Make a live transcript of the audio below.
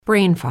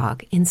Brain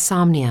fog,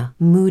 insomnia,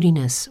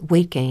 moodiness,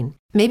 weight gain.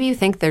 Maybe you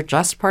think they're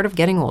just part of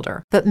getting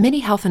older, but MIDI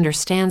Health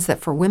understands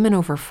that for women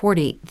over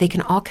 40, they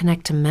can all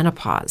connect to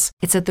menopause.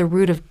 It's at the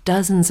root of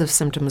dozens of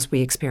symptoms we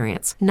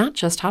experience, not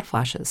just hot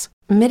flashes.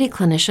 MIDI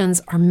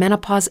clinicians are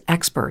menopause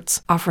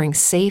experts, offering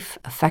safe,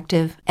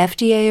 effective,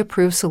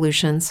 FDA-approved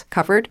solutions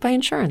covered by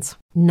insurance.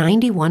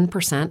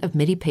 91% of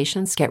MIDI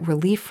patients get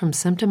relief from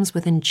symptoms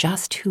within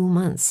just 2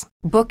 months.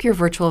 Book your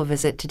virtual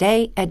visit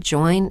today at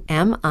joinmidi.com.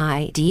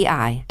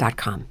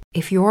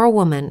 If you're a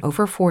woman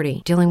over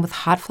 40 dealing with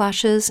hot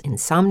flashes,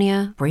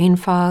 insomnia, brain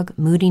fog,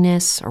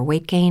 moodiness, or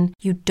weight gain,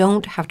 you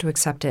don't have to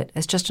accept it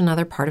as just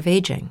another part of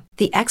aging.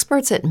 The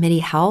experts at MIDI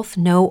Health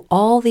know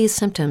all these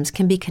symptoms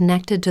can be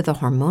connected to the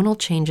hormonal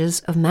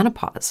changes of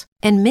menopause,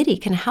 and MIDI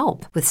can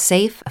help with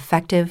safe,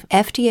 effective,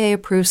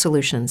 FDA-approved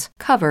solutions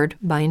covered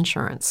by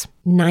insurance.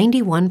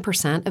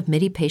 91% of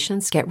MIDI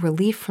patients get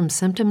relief from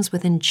symptoms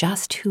within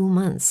just 2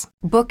 months.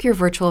 Book your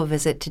virtual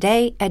visit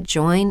today at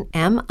joinmidi.com.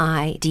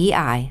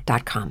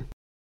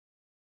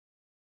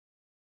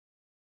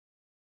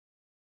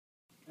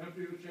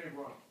 Empty the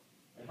chamber on.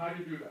 And how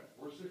do you do that?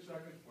 We're 6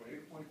 seconds,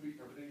 8 point beat,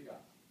 everything you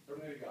got.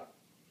 Everything you got.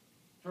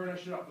 Turn that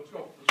shit up. Let's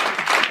go.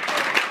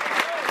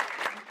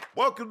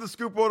 Welcome to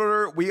Scoop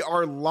Order. We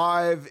are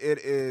live. It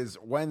is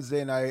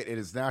Wednesday night. It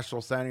is National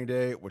Signing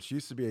Day, which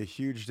used to be a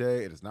huge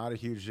day. It is not a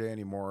huge day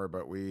anymore,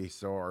 but we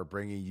so are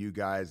bringing you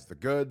guys the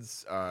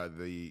goods.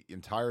 The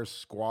entire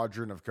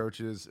squadron of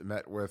coaches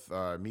met with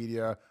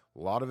media. A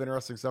lot of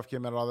interesting stuff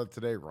came out of that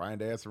today. Ryan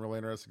Day had some really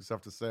interesting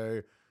stuff to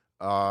say.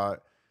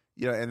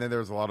 And then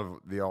there's a lot of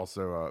the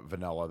also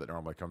vanilla that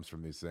normally comes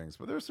from these things.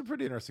 But there's some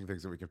pretty interesting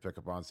things that we can pick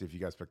up on, see if you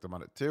guys picked them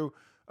on it too.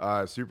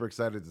 Super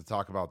excited to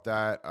talk about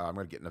that. I'm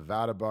going to get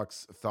Nevada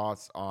Bucks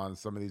thoughts on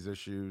some of these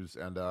issues.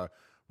 And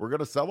we're going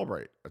to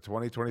celebrate a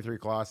 2023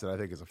 class that I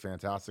think is a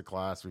fantastic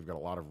class. We've got a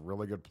lot of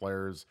really good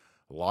players.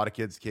 A lot of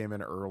kids came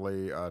in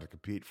early to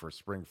compete for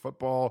spring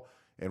football.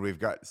 And we've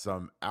got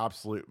some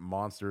absolute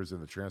monsters in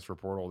the transfer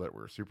portal that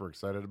we're super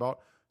excited about.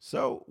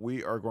 So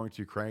we are going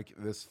to crank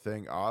this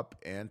thing up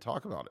and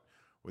talk about it.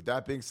 With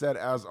that being said,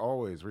 as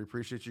always, we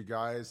appreciate you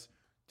guys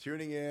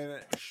tuning in,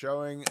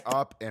 showing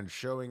up, and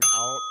showing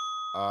out.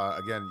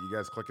 Again, you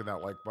guys clicking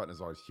that like button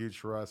is always huge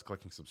for us.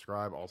 Clicking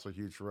subscribe, also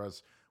huge for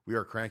us. We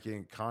are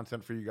cranking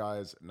content for you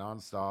guys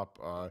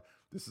nonstop.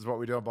 This is what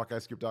we do on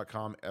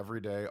BuckeyeScoop.com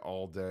every day,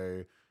 all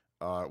day.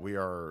 We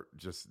are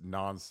just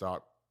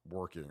nonstop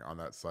working on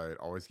that site,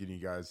 always giving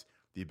you guys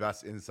the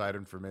best inside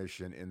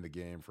information in the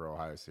game for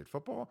Ohio State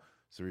football.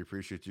 So we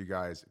appreciate you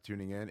guys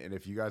tuning in. And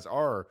if you guys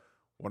are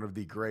one of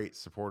the great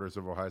supporters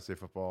of Ohio State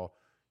football,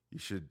 you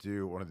should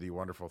do one of the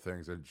wonderful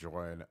things and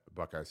join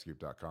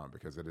BuckeyeScoop.com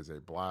because it is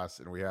a blast.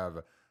 And we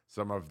have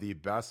some of the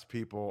best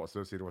people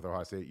associated with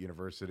Ohio State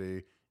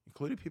University,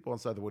 including people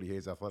inside the Woody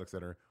Hayes Athletic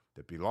Center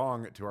that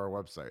belong to our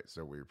website.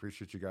 So we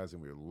appreciate you guys,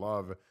 and we would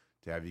love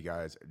to have you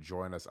guys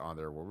join us on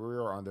there, where we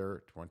are on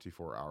there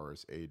 24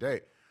 hours a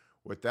day.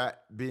 With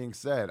that being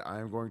said, I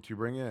am going to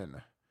bring in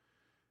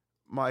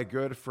my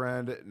good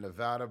friend,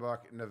 Nevada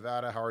Buck.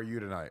 Nevada, how are you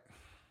tonight?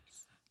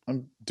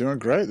 I'm doing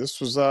great. This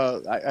was,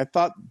 I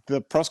thought the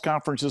press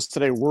conferences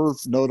today were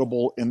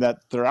notable in that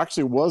there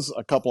actually was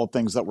a couple of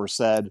things that were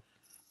said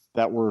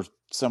that were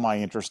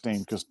semi-interesting,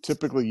 because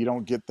typically you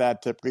don't get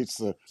that. Typically it's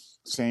the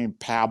same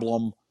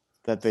pablum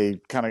that they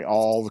kind of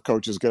all the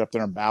coaches get up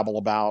there and babble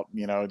about.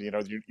 You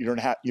don't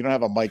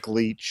have a Mike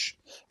Leach,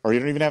 or you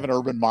don't even have an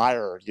Urban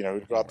Meyer,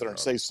 go out there and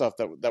say stuff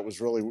that was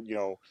really,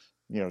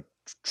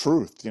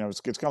 truth.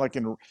 It's kind of like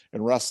in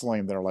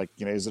wrestling, they're like,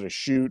 is it a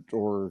shoot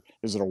or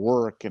is it a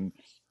work? And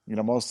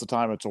most of the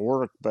time it's a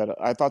work. But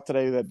I thought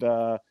today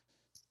that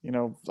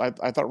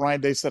I thought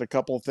Ryan Day said a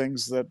couple of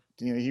things that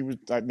he was,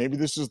 maybe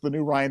this is the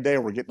new Ryan Day.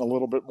 We're getting a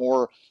little bit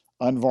more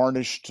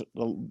unvarnished,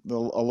 a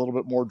little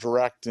bit more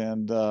direct,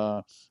 and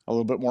a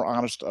little bit more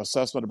honest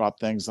assessment about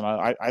things. And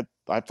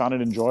I found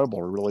it enjoyable.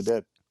 I really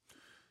did.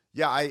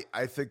 Yeah,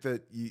 I think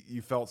that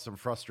you felt some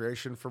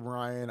frustration from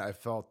Ryan. I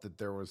felt that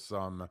there was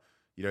some,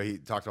 he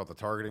talked about the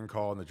targeting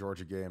call in the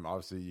Georgia game.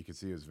 Obviously, you could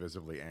see he was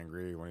visibly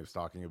angry when he was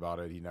talking about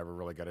it. He never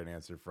really got an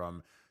answer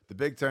from the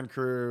Big Ten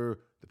crew,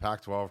 the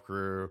Pac-12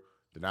 crew,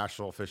 the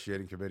National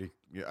Officiating Committee.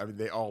 I mean,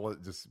 they all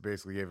just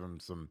basically gave him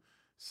some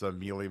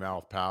mealy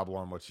mouth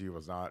pablum, which he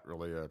was not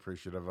really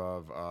appreciative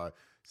of.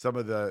 Some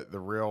of the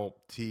real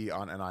tea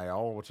on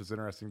NIL, which is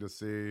interesting to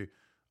see.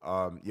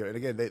 And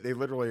again, they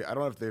literally, I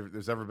don't know if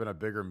there's ever been a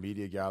bigger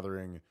media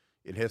gathering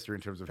in history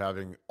in terms of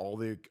having all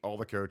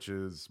the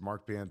coaches,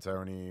 Mark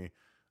Pantoni.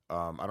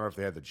 I don't know if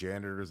they had the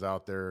janitors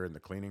out there and the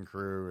cleaning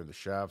crew and the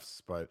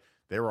chefs, but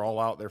they were all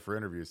out there for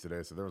interviews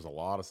today. So there was a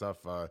lot of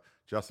stuff.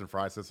 Justin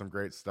Fry said some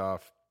great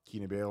stuff.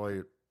 Keenan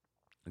Bailey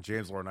and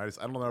James Laurinaitis.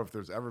 I don't know if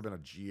there's ever been a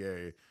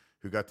GA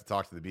who got to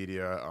talk to the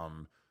media.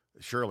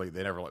 Surely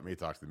they never let me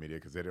talk to the media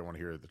because they didn't want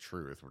to hear the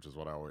truth, which is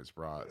what I always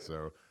brought.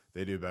 So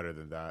they do better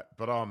than that.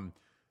 But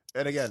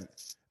and again,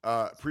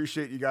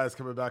 appreciate you guys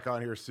coming back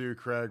on here. Sue,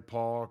 Craig,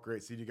 Paul,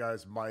 great seeing you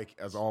guys. Mike,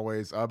 as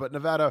always. But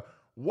Nevada,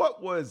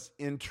 what was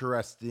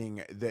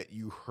interesting that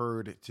you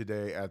heard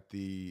today at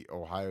the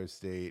Ohio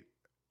State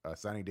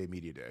signing day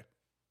media day?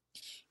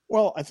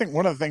 Well, I think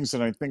one of the things,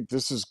 and I think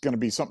this is going to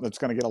be something that's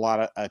going to get a lot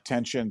of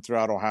attention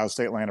throughout Ohio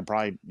State land and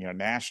probably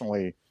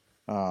nationally,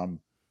 um,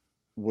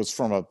 was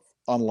from a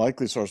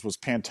unlikely source, was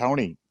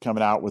Pantone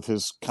coming out with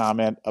his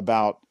comment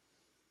about.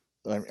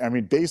 I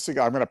mean, basically,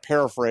 I'm going to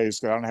paraphrase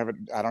because I don't have it.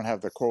 I don't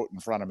have the quote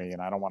in front of me,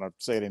 and I don't want to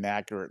say it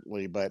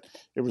inaccurately. But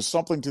it was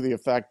something to the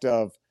effect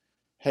of,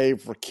 "Hey,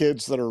 for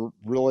kids that are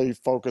really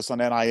focused on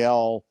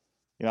NIL,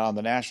 on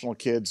the national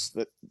kids,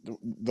 that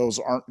those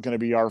aren't going to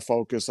be our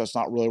focus. That's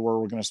not really where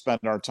we're going to spend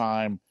our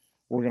time.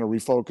 We're going to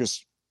refocus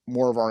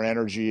more of our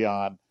energy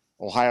on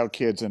Ohio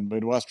kids and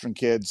Midwestern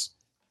kids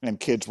and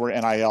kids where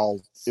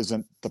NIL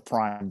isn't the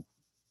prime,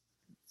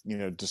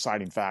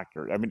 deciding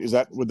factor." I mean,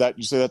 would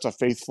you say that's a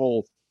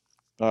faithful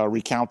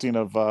recounting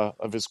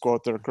of his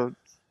quote there, Kurt?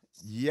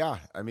 Yeah,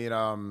 I mean,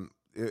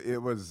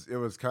 it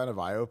was kind of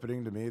eye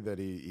opening to me that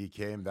he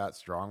came that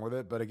strong with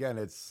it. But again,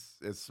 it's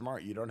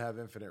smart. You don't have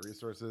infinite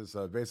resources.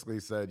 Basically, he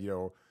said,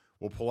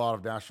 we'll pull out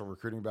of national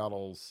recruiting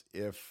battles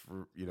if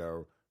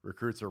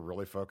recruits are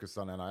really focused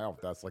on NIL.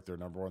 If that's like their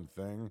number one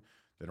thing,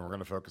 then we're going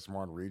to focus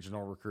more on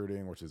regional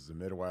recruiting, which is the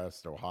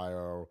Midwest,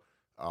 Ohio.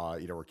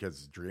 Where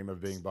kids dream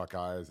of being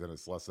Buckeyes, and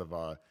it's less of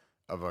a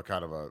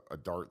kind of a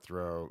dart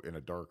throw in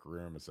a dark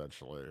room,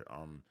 essentially.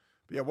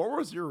 But yeah, what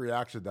was your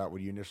reaction to that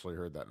when you initially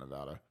heard that,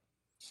 Nevada?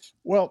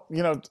 Well,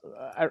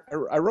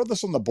 I wrote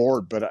this on the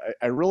board, but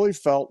I really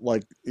felt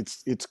like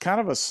it's kind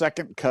of a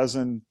second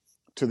cousin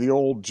to the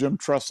old Jim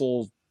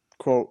Tressel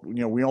quote.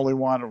 We only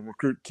want to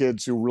recruit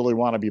kids who really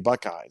want to be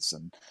Buckeyes,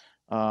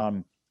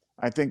 and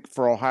I think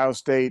for Ohio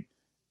State,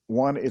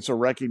 one, it's a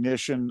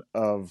recognition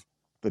of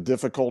the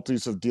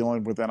difficulties of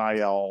dealing with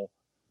NIL.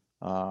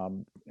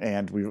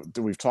 And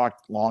we've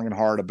talked long and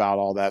hard about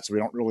all that, so we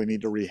don't really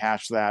need to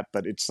rehash that.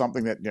 But it's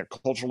something that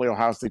culturally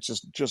Ohio State's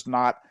just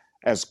not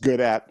as good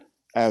at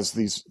as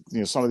these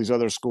some of these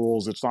other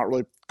schools. It's not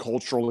really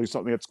culturally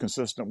something that's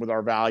consistent with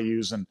our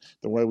values and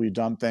the way we've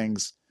done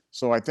things.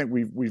 So I think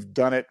we've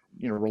done it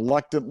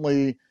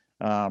reluctantly.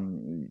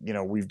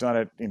 We've done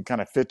it in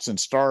kind of fits and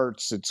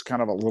starts. It's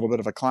kind of a little bit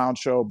of a clown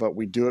show, but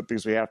we do it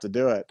because we have to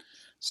do it.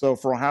 So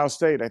for Ohio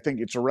State, I think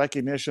it's a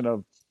recognition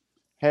of,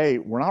 hey,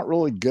 we're not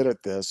really good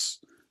at this.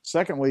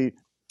 Secondly,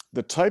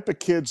 the type of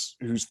kids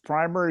whose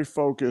primary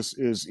focus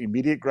is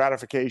immediate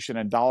gratification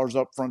and dollars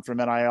up front from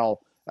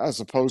NIL,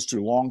 as opposed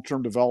to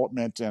long-term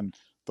development and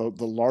the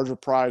larger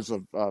prize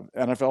of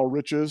NFL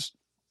riches,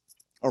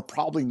 are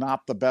probably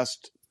not the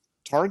best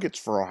targets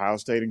for Ohio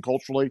State, and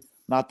culturally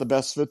not the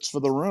best fits for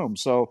the room.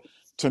 So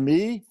to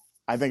me,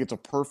 I think it's a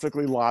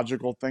perfectly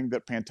logical thing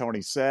that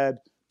Pantone said.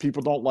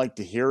 People don't like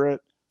to hear it.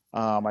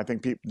 I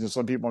think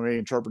some people may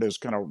interpret it as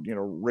kind of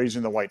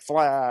raising the white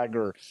flag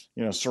or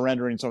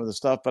surrendering some of the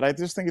stuff. But I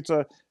just think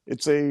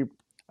it's a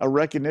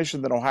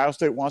recognition that Ohio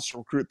State wants to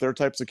recruit their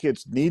types of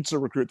kids, needs to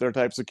recruit their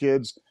types of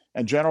kids,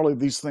 and generally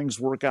these things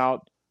work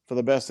out for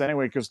the best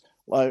anyway. Because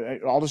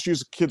I'll just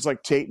use kids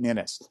like Tate and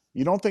Ennis.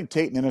 You don't think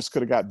Tate and Ennis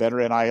could have got better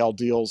NIL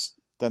deals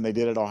than they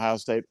did at Ohio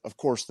State? Of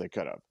course they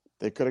could have.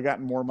 They could have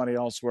gotten more money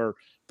elsewhere,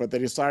 but they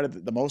decided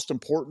that the most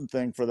important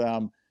thing for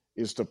them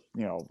is to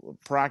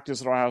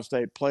practice at Ohio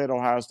State, play at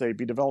Ohio State,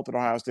 be developed at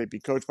Ohio State, be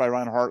coached by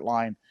Ryan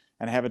Hartline,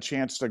 and have a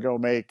chance to go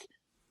make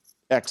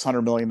X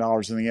 $100 million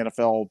in the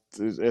NFL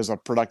as a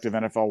productive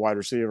NFL wide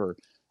receiver.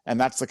 And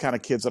that's the kind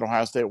of kids that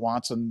Ohio State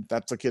wants, and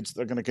that's the kids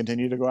they're going to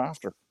continue to go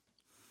after.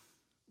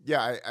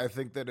 Yeah, I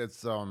think that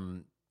it's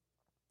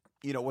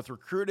with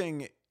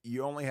recruiting,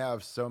 you only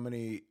have so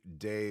many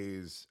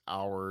days,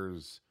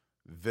 hours,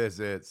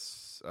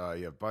 visits.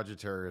 You have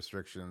budgetary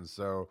restrictions,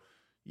 so.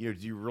 Do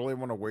you really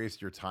want to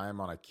waste your time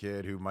on a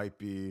kid who might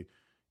be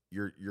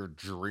your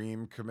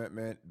dream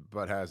commitment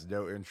but has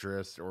no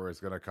interest or is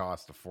going to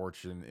cost a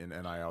fortune in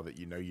NIL that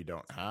you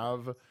don't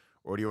have?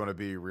 Or do you want to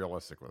be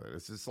realistic with it?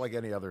 It's just like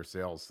any other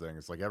sales thing.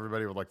 It's like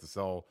everybody would like to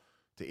sell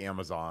to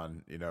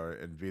Amazon,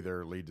 and be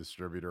their lead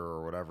distributor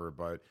or whatever,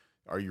 but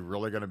are you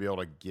really going to be able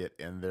to get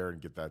in there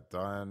and get that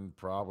done?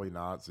 Probably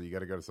not. So you got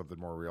to go to something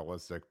more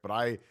realistic. But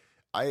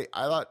I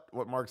thought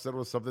what Mark said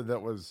was something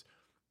that was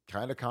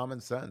kind of common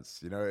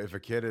sense. If a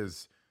kid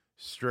is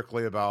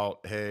strictly about,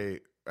 hey,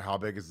 how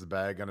big is the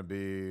bag going to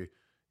be?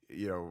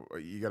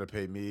 You got to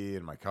pay me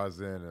and my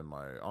cousin and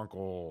my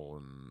uncle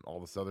and all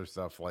this other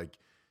stuff. Like,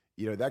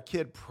 that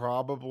kid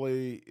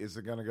probably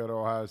isn't going to go to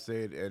Ohio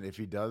State. And if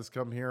he does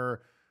come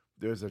here,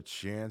 there's a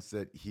chance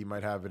that he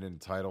might have an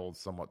entitled,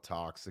 somewhat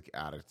toxic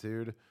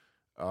attitude.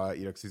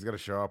 Because he's going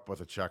to show up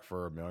with a check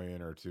for $1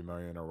 million or $2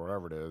 million or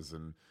whatever it is.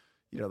 And,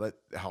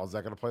 how's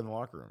that going to play in the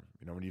locker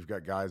room? When you've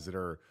got guys that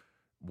are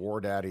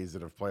war daddies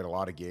that have played a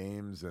lot of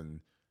games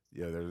and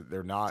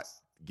they're not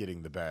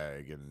getting the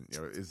bag, and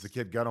is the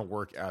kid gonna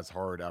work as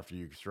hard after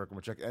you strike him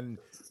a check? And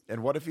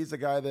what if he's a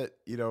guy that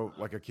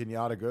like a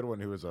Kenyatta Goodwin,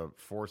 who is a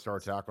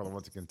 4-star tackle and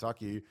went to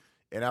Kentucky,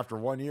 and after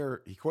 1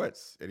 year he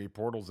quits and he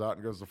portals out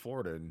and goes to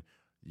Florida, and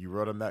you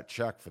wrote him that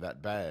check for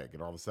that bag,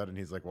 and all of a sudden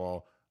he's like,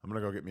 well, I'm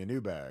gonna go get me a new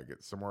bag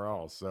somewhere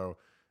else. So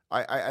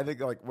I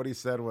think like what he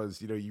said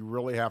was, you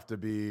really have to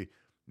be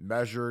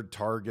measured,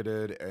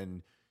 targeted,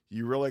 and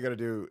you really got to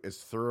do as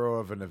thorough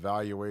of an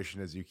evaluation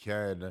as you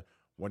can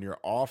when you're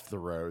off the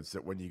road, so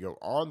that when you go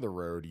on the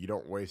road, you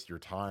don't waste your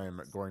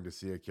time going to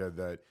see a kid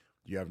that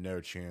you have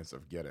no chance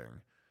of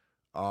getting.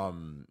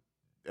 Um,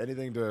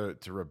 Anything to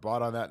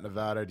rebut on that,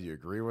 Nevada? Do you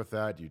agree with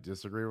that? Do you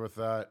disagree with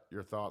that?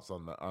 Your thoughts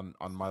on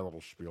on my little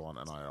spiel on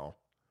NIL?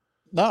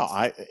 No,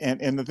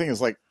 and the thing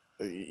is, like,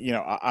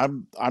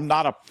 I'm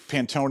not a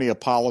Pantone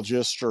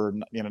apologist, or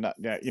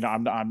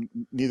I'm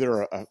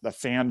neither a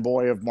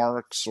fanboy of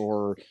Marks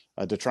or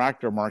a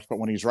detractor of Marks, but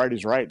when he's right,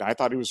 he's right. And I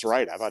thought he was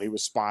right. I thought he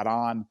was spot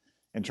on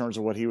in terms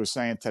of what he was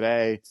saying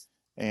today,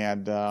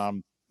 and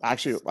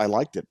actually, I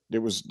liked it. It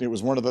was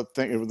one of the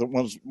thing. It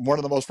was one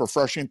of the most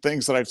refreshing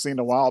things that I've seen in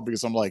a while,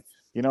 because I'm like,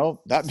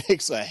 that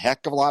makes a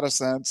heck of a lot of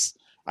sense.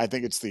 I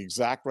think it's the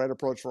exact right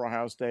approach for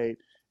Ohio State.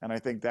 And I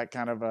think that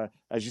kind of,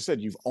 as you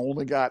said, you've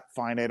only got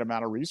finite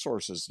amount of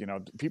resources.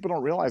 People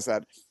don't realize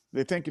that.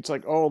 They think it's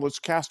like, oh, let's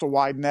cast a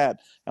wide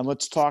net and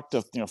let's talk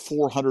to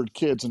 400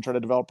 kids and try to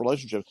develop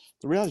relationships.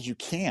 The reality is you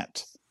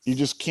can't. You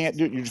just can't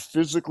do it. You just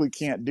physically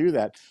can't do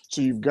that.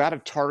 So you've got to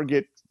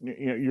target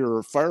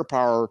your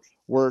firepower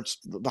where it's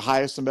the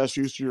highest and best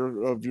use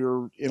of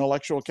your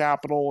intellectual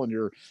capital and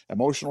your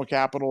emotional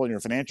capital and your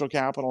financial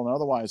capital and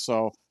otherwise.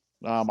 So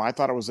I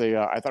thought it was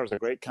a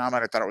great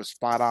comment. I thought it was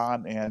spot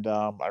on, and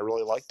I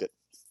really liked it.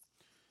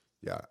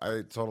 Yeah,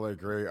 I totally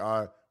agree.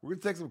 We're going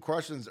to take some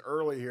questions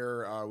early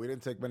here. We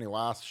didn't take many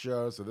last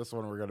show, so this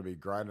one we're going to be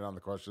grinding on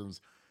the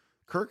questions.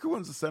 Kirk, who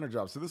wins the center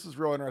job? So this is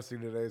real interesting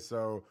today.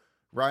 So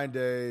Ryan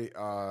Day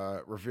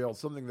revealed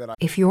something that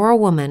If you're a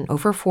woman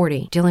over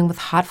 40 dealing with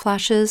hot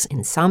flashes,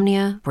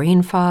 insomnia,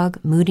 brain fog,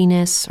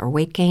 moodiness, or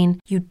weight gain,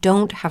 you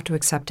don't have to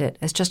accept it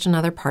as just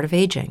another part of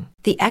aging.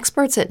 The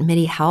experts at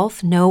MIDI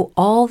Health know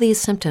all these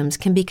symptoms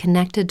can be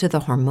connected to the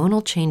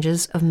hormonal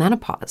changes of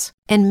menopause.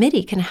 And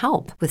MIDI can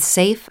help with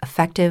safe,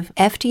 effective,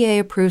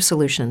 FDA-approved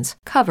solutions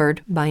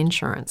covered by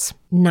insurance.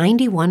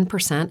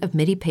 91% of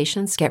MIDI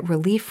patients get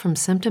relief from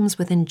symptoms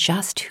within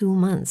just 2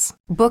 months.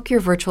 Book your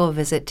virtual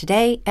visit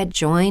today at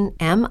joinmidi.com.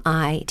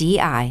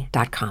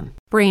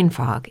 Brain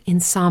fog,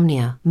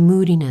 insomnia,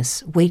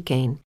 moodiness, weight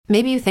gain.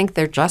 Maybe you think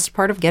they're just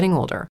part of getting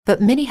older,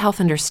 but MIDI Health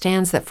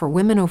understands that for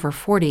women over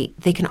 40,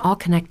 they can all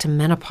connect to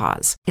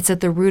menopause. It's at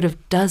the root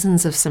of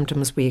dozens of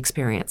symptoms we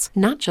experience,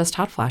 not just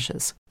hot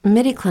flashes.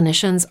 MIDI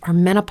clinicians are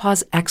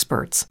menopause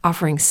experts,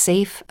 offering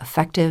safe,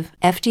 effective,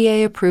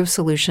 FDA-approved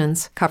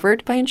solutions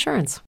covered by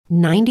insurance.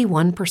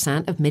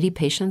 91% of MIDI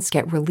patients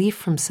get relief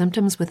from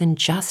symptoms within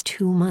just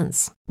 2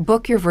 months.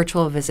 Book your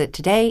virtual visit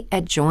today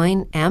at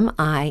joinmidi.com.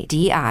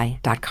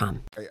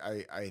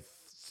 I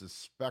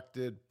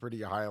suspected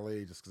pretty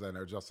highly, just because I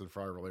know Justin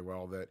Fry really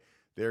well, that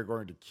they're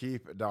going to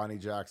keep Donnie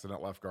Jackson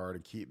at left guard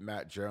and keep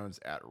Matt Jones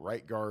at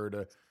right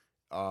guard.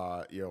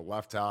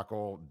 Left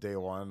tackle day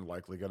one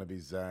likely going to be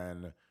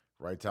Zen.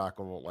 Right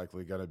tackle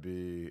likely going to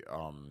be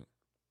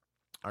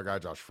our guy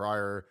Josh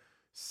Fryer.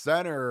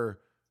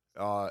 Center,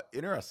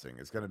 interesting.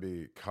 It's going to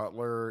be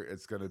Cutler.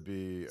 It's going to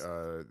be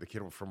the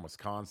kid from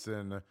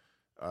Wisconsin.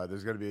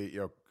 There's going to be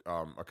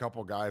a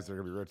couple guys that are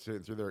going to be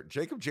rotating through there.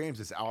 Jacob James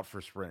is out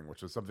for spring,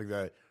 which was something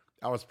that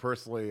I was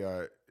personally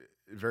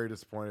very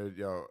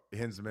disappointed.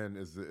 Hinsman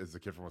is the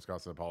kid from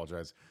Wisconsin. I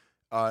apologize.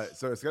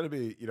 So it's going to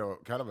be,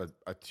 kind of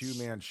a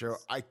two-man show.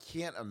 I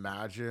can't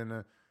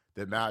imagine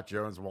that Matt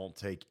Jones won't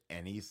take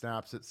any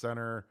snaps at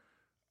center,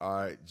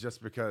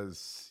 just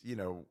because,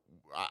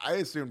 I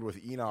assumed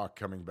with Enoch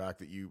coming back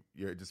that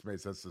it just made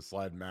sense to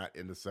slide Matt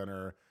into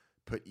center,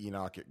 put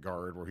Enoch at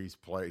guard where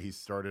he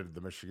started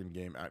the Michigan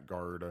game at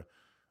guard,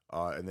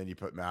 and then you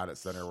put Matt at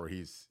center where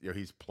he's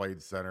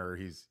played center.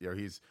 He's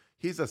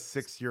a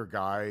 6-year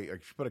guy.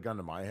 Like, if you put a gun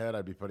to my head,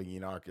 I'd be putting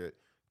Enoch at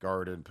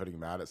guard and putting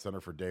Matt at center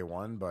for day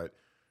one. But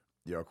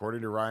according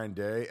to Ryan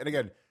Day, and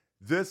again,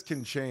 this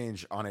can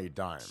change on a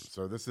dime.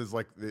 So this is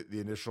like the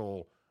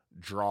initial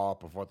draw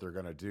up of what they're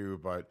going to do.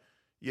 But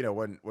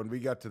when we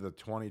got to the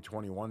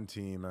 2021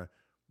 team,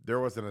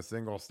 there wasn't a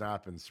single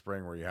snap in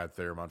spring where you had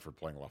Thayer Munford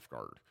playing left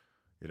guard.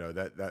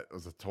 That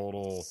was a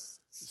total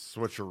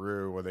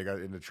switcheroo when they got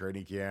into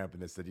training camp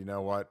and they said, you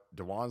know what,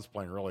 DeJuan's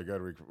playing really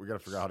good. We got to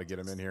figure out how to get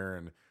him in here.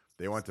 And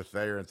they went to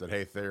Thayer and said,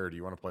 hey, Thayer, do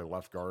you want to play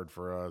left guard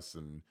for us?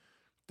 And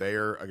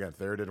Thayer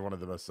did one of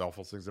the most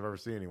selfless things I've ever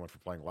seen. He went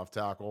from playing left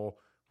tackle,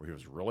 where he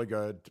was really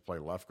good, to play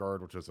left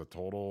guard, which is a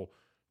total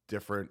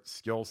different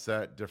skill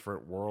set,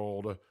 different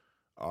world.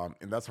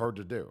 And that's hard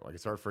to do. Like,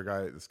 it's hard for a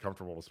guy that's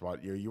comfortable to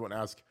spot. You wouldn't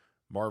ask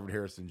Marvin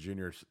Harrison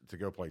Jr. to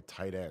go play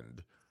tight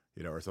end,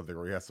 or something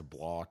where he has to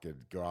block and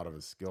go out of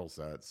his skill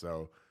set.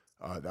 So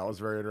that was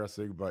very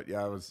interesting. But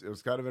yeah, it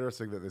was kind of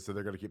interesting that they said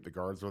they're going to keep the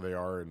guards where they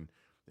are and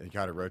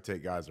kind of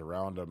rotate guys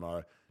around them.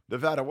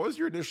 Nevada, what was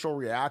your initial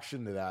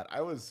reaction to that?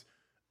 I was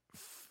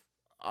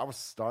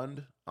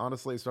stunned,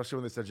 honestly, especially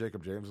when they said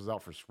Jacob James was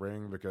out for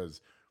spring,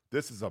 because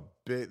this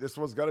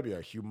was going to be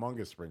a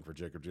humongous spring for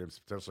Jacob James,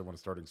 potentially win a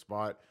starting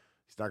spot.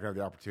 He's not going to have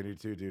the opportunity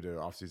to due to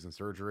offseason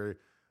surgery.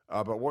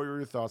 But what were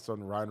your thoughts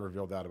on Ryan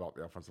revealed that about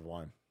the offensive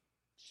line?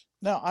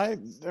 No, I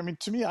mean,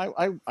 to me,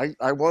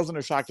 I wasn't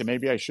as shocked, and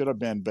maybe I should have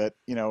been, but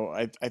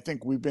I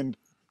think we've been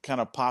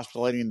kind of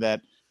postulating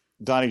that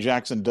Donnie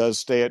Jackson does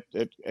stay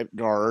at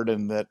guard,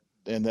 and that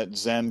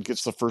Zen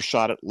gets the first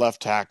shot at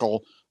left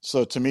tackle.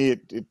 So to me,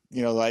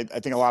 I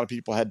think a lot of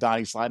people had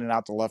Donnie sliding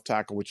out to left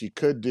tackle, which he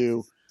could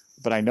do,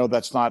 but I know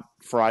that's not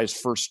Fry's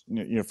first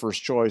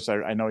choice.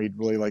 I know he'd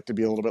really like to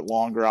be a little bit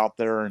longer out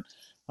there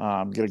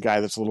and get a guy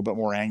that's a little bit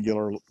more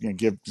angular,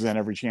 give Zen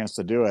every chance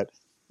to do it.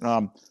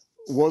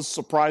 Was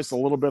surprised a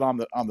little bit on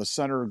the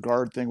center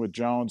guard thing with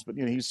Jones, but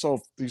he's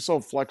so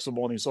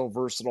flexible and he's so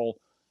versatile.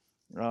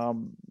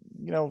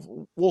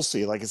 We'll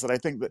see. Like I said, I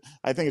think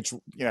it's,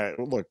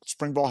 look,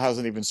 spring ball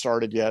hasn't even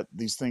started yet.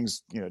 These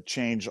things,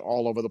 change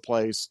all over the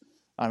place.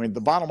 I mean,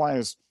 the bottom line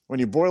is when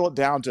you boil it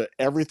down to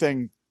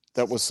everything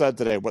that was said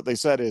today, what they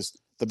said is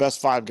the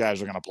best 5 guys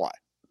are going to play.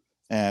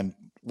 And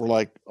we're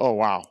like, oh,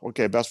 wow.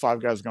 Okay. Best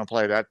 5 guys are going to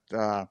play that.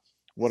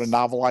 What a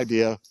novel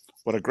idea.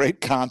 What a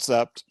great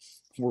concept.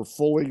 We're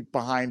fully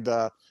behind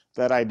that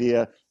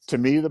idea. To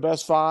me, the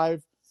best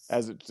 5,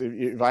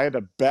 if I had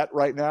to bet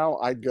right now,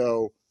 I'd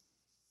go,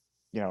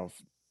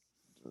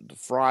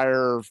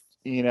 Fryer,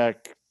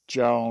 Enoch,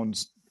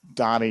 Jones,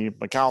 Donnie,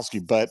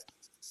 Mikowski, but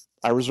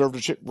I reserve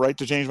the right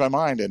to change my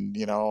mind. And,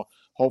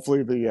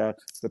 hopefully the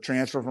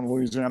transfer from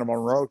Louisiana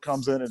Monroe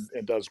comes in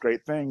and does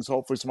great things.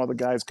 Hopefully some other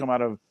guys come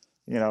out of,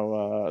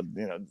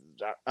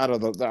 out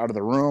of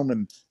the room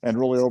and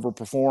really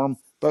overperform.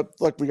 But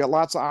look, we got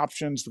lots of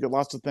options. We got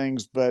lots of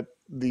things, but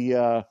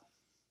I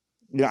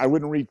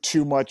wouldn't read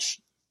too much.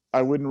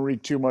 I wouldn't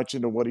read too much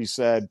into what he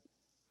said,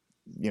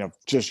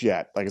 just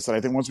yet. Like I said,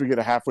 I think once we get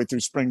halfway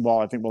through spring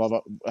ball, I think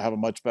we'll have a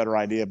much better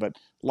idea. But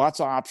lots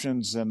of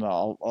options and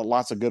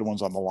lots of good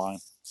ones on the line.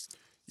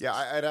 Yeah,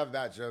 I'd have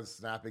Matt Jones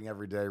snapping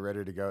every day,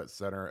 ready to go at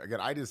center. Again,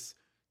 I just,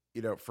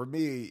 for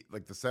me,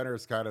 like the center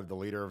is kind of the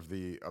leader of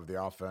the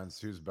offense.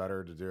 Who's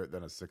better to do it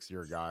than a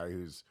 6-year guy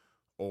who's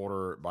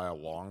older by a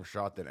long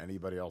shot than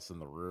anybody else in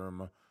the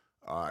room?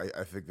 I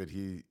think that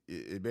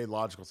it made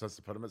logical sense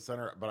to put him at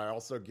center, but I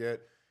also get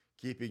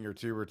keeping your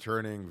 2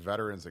 returning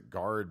veterans at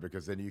guard,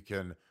 because then you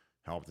can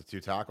help the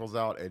 2 tackles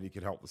out and you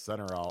can help the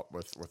center out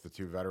with the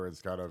 2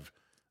 veterans kind of,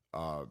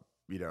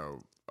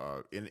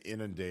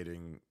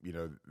 inundating,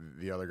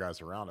 the other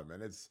guys around him.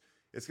 And it's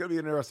going to be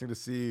interesting to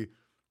see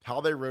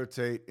how they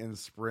rotate in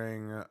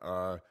spring,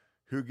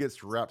 who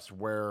gets reps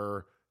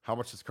where, how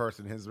much does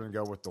Carson Hinsman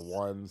go with the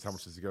 1s? How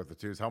much does he go with the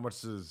 2s? How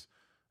much does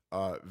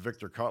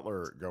Victor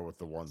Cutler go with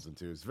the 1s and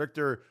 2s?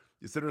 Victor,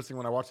 it's interesting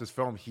when I watch this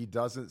film, he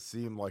doesn't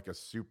seem like a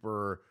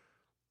super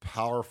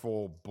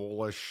powerful,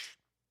 bullish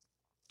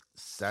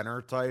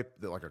center type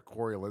that like a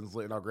Corey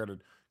Lindsley. Now,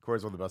 granted,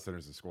 Corey's one of the best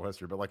centers in school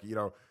history, but like,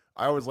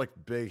 I always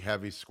liked big,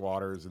 heavy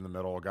squatters in the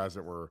middle, guys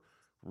that were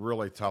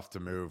really tough to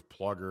move,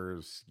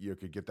 pluggers. You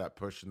could get that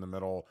push in the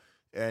middle.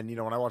 And,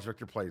 when I watch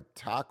Victor play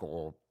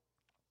tackle,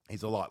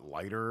 he's a lot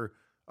lighter.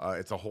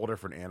 It's a whole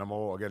different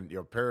animal. Again,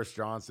 Paris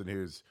Johnson,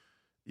 who's,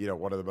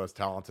 one of the most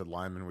talented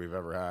linemen we've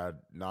ever had,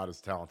 not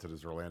as talented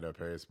as Orlando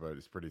Pace, but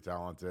he's pretty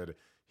talented.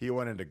 He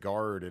went into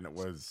guard and it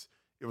was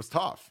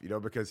tough,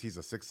 because he's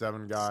a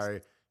 6'7"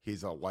 guy.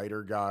 He's a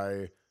lighter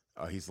guy.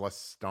 He's less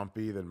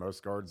stumpy than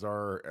most guards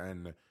are.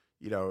 And,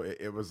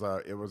 it was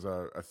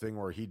a thing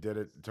where he did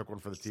it, took one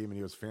for the team, and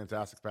he was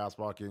fantastic pass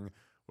blocking,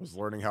 was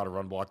learning how to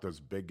run block those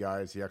big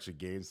guys. He actually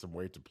gained some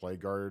weight to play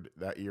guard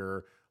that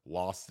year,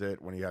 lost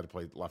it when he had to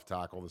play left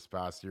tackle this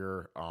past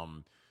year.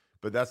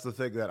 But that's the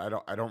thing that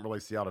I don't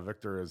really see out of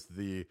Victor is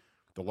the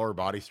lower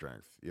body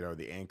strength,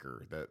 the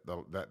anchor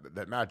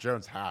that Matt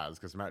Jones has,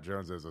 because Matt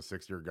Jones is a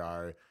 6-year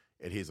guy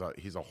and he's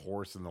a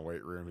horse in the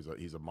weight room.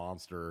 He's a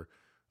monster.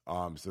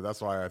 So that's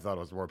why I thought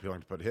it was more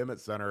appealing to put him at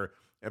center.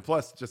 And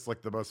plus, just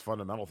like the most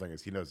fundamental thing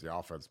is he knows the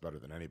offense better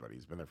than anybody.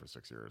 He's been there for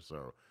 6 years.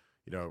 So,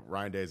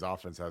 Ryan Day's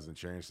offense hasn't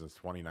changed since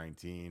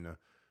 2019.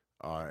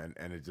 And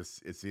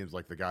it seems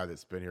like the guy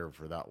that's been here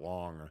for that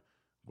long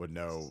would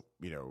know,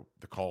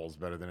 the calls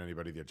better than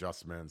anybody, the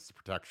adjustments, the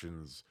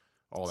protections,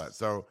 all that.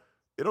 So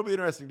it'll be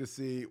interesting to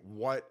see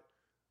what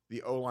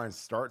the O-line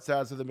starts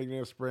as at the beginning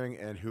of spring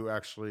and who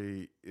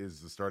actually is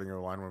the starting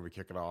O-line when we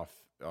kick it off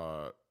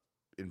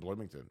in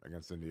Bloomington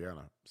against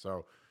Indiana.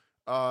 So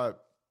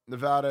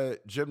Nevada,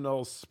 Jim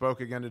Knowles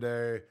spoke again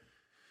today.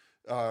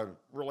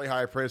 Really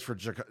high praise for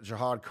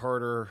Jihad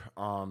Carter.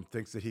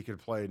 Thinks that he could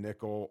play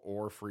nickel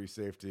or free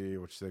safety,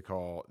 which they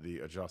call the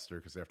adjuster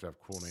because they have to have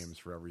cool names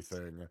for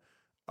everything.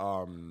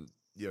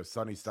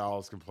 Sonny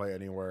Styles can play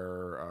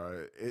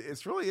anywhere.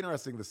 It's really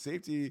interesting. The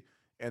safety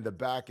and the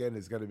back end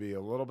is going to be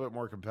a little bit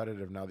more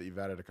competitive now that you've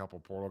added a couple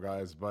portal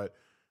guys. But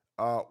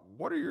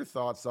what are your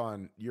thoughts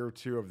on year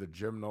 2 of the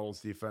Jim Knowles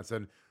defense?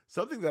 And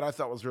something that I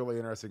thought was really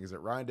interesting is that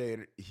Ryan Day,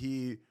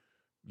 he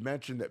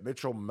mentioned that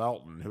Mitchell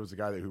Melton, who was a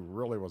guy who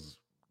really was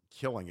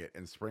killing it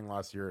in spring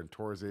last year and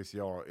tore his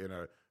ACL in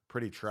a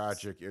pretty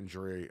tragic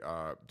injury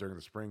during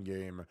the spring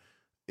game,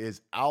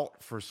 is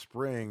out for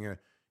spring,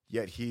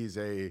 yet he's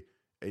a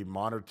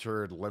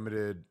monitored,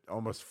 limited,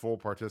 almost full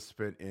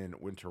participant in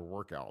winter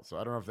workouts. So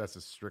I don't know if that's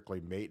just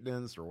strictly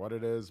maintenance or what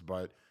it is,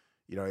 but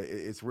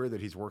it's weird that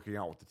he's working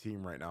out with the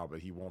team right now, but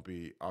he won't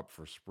be up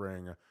for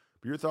spring.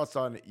 But your thoughts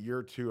on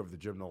year 2 of the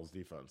Jim Knowles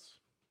defense?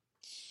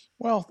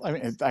 Well, I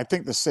mean, I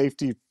think the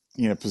safety,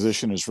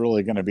 position is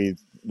really going to be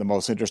the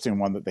most interesting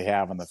one that they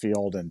have on the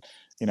field. And,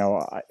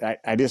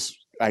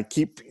 I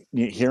keep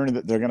hearing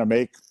that they're going to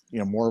make,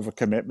 more of a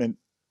commitment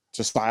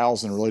to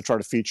Styles and really try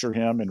to feature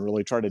him and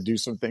really try to do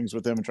some things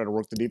with him and try to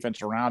work the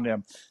defense around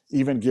him,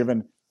 even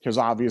given his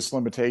obvious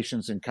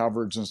limitations in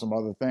coverage and some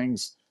other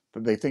things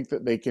that they think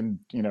that they can,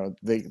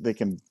 they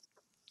can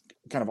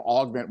kind of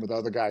augment with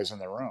other guys in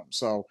their room.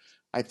 So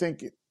I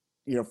think,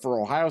 for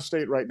Ohio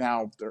State right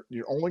now,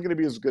 you're only going to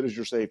be as good as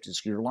your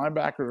safeties. Your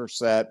linebackers are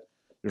set,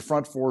 your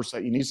front four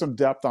set. You need some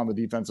depth on the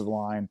defensive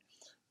line.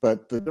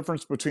 But the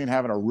difference between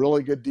having a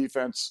really good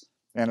defense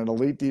and an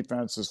elite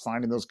defense is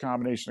finding those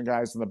combination of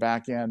guys in the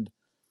back end.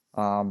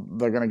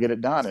 They're going to get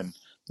it done. And,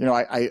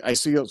 I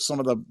see some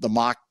of the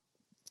mock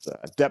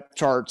depth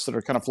charts that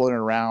are kind of floating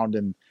around.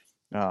 And,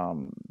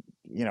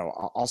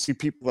 I'll see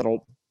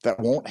people that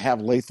won't have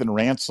Lathan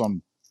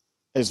Ransom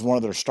as one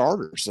of their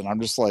starters. And I'm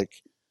just like,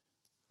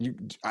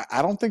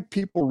 I don't think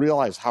people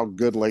realize how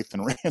good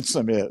Lathan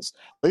Ransom is.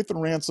 Lathan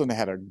Ransom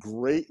had a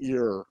great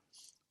year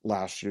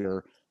last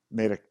year.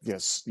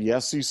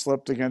 Yes, he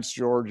slipped against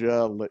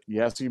Georgia.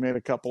 Yes, he made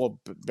a couple of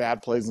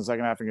bad plays in the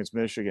second half against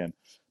Michigan.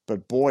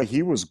 But boy,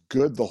 he was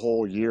good the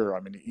whole year.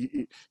 I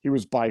mean, he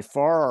was by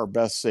far our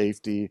best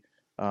safety.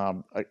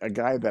 A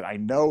guy that I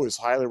know is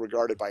highly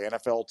regarded by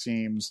NFL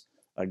teams.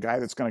 A guy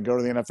that's going to go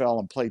to the NFL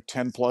and play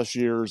 10 plus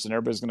years, and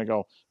everybody's going to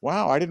go,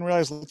 wow, I didn't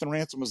realize Lathan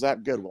Ransom was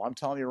that good. Well, I'm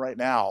telling you right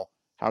now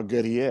how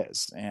good he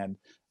is. And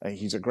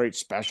he's a great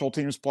special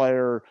teams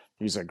player.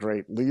 He's a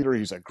great leader.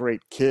 He's a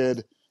great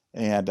kid.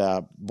 And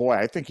boy,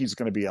 I think he's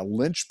going to be a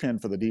linchpin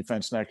for the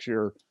defense next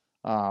year,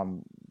 let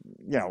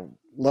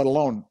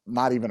alone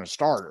not even a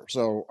starter.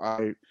 So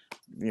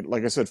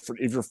like I said,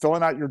 if you're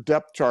filling out your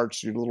depth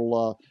charts, your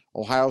little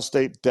Ohio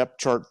State depth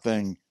chart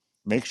thing,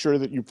 make sure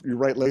that you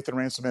write Lathan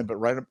Ransom in, but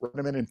write him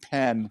in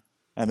pen,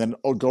 and then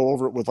go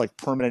over it with like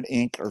permanent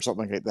ink or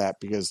something like that,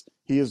 because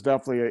he's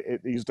definitely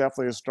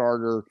a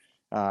starter.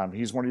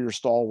 He's one of your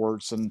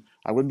stalwarts, and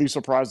I wouldn't be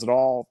surprised at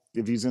all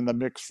if he's in the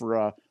mix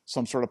for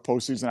some sort of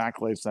postseason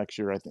accolades next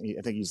year. I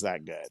think he's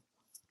that good.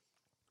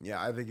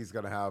 Yeah, I think he's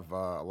going to have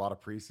a lot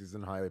of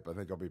preseason hype. I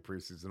think he'll be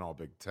preseason All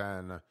Big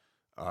Ten.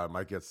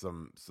 Might get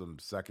some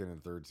second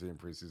and third team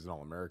preseason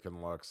All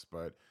American looks,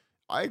 but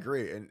I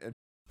agree. And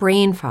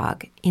Brain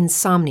fog,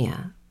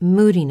 insomnia,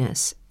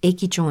 moodiness,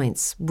 achy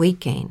joints, weight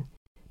gain.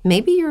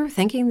 Maybe you're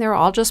thinking they're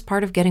all just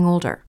part of getting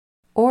older,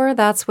 or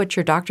that's what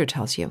your doctor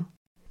tells you.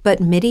 But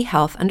MIDI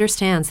Health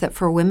understands that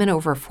for women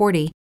over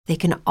 40, they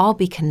can all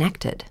be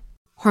connected.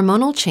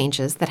 Hormonal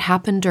changes that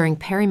happen during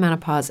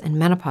perimenopause and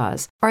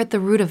menopause are at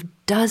the root of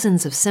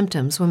dozens of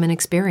symptoms women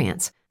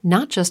experience,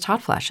 not just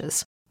hot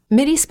flashes.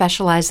 MIDI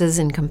specializes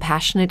in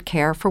compassionate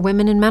care for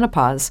women in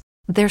menopause.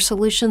 Their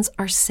solutions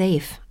are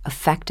safe,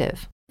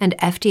 effective, and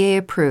FDA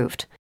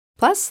approved.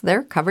 Plus,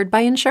 they're covered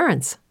by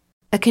insurance.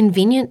 A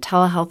convenient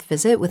telehealth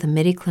visit with a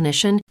MIDI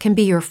clinician can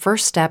be your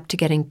first step to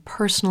getting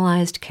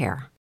personalized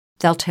care.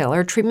 They'll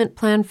tailor a treatment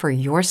plan for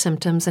your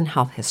symptoms and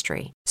health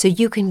history, so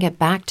you can get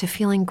back to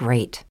feeling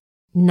great.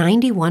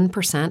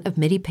 91% of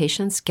MIDI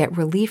patients get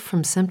relief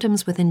from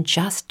symptoms within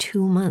just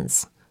 2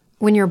 months.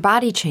 When your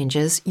body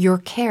changes, your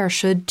care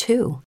should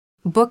too.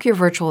 Book your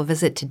virtual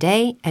visit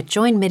today at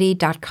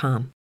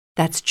joinmidi.com.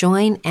 That's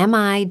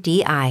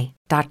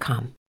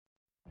joinmidi.com.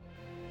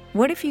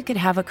 What if you could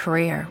have a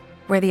career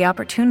where the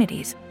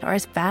opportunities are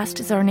as vast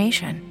as our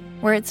nation,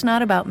 where it's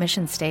not about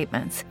mission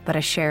statements, but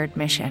a shared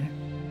mission?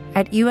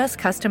 At U.S.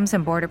 Customs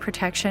and Border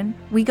Protection,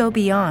 we go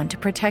beyond to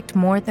protect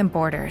more than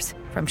borders.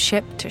 From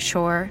ship to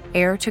shore,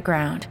 air to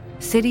ground,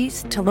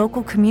 cities to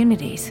local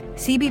communities,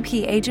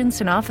 CBP agents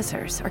and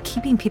officers are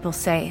keeping people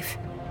safe.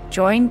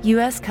 Join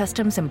U.S.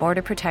 Customs and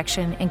Border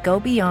Protection and go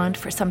beyond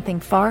for something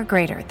far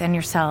greater than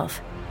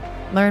yourself.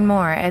 Learn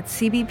more at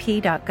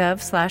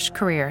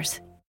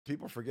cbp.gov/careers.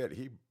 People forget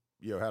he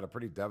had a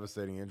pretty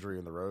devastating injury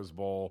in the Rose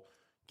Bowl,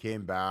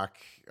 came back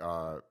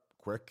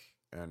quick,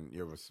 and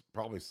was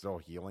probably still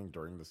healing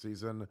during the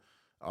season.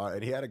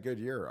 And he had a good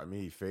year. I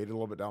mean, he faded a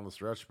little bit down the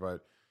stretch,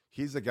 but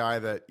he's a guy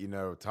that,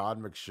 Todd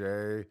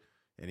McShay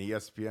and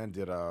ESPN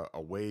did a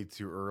way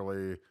too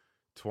early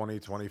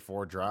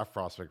 2024 draft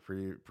prospect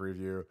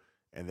preview,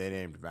 and they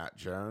named Matt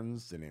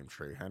Jones, they named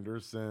Trey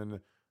Henderson,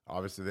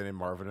 obviously they named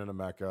Marvin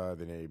Inameka,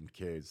 they named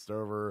Cade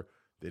Stover,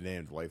 they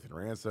named Lathan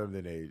Ransom,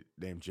 they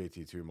named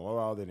JT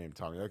Tuimoloau, they named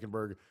Tommy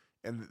Eichenberg,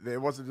 and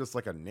it wasn't just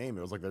like a name,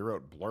 it was like they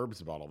wrote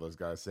blurbs about all those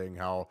guys saying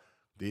how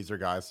these are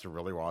guys to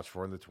really watch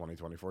for in the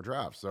 2024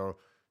 draft. So,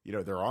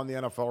 they're on the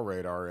NFL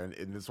radar,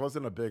 and this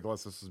wasn't a big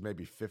list. This was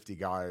maybe 50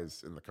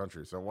 guys in the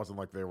country. So it wasn't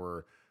like they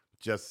were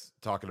just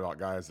talking about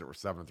guys that were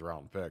 7th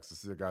round picks.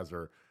 This is the guys that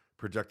are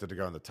projected to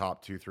go in the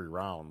top 2-3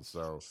 rounds.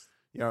 So,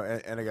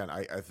 and again,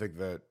 I think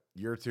that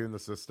year 2 in the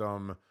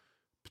system,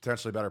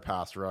 potentially better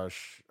pass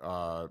rush,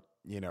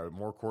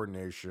 more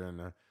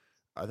coordination.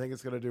 I think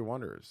it's going to do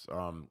wonders.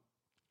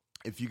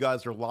 If you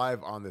guys are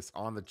live on this,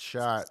 on the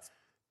chat,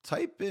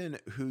 type in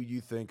who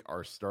you think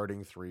our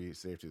starting 3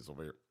 safeties will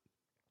be.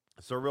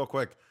 So real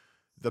quick,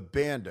 the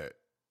Bandit,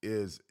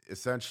 is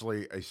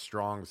essentially a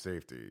strong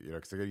safety,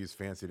 because they got to use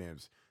fancy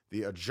names.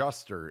 The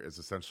adjuster is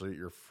essentially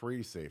your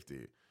free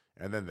safety.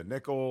 And then the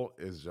nickel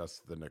is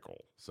just the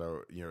nickel.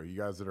 So, you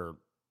guys that are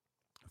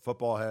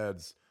football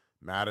heads,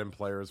 Madden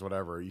players,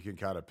 whatever, you can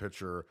kind of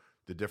picture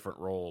the different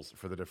roles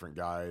for the different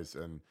guys.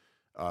 And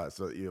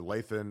so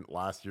Lathan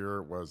last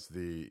year was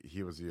the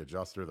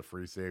adjuster, the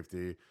free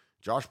safety.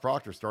 Josh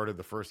Proctor started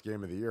the first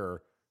game of the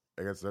year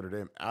against Notre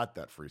Dame at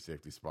that free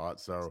safety spot.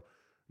 So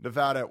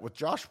Nevada, with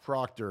Josh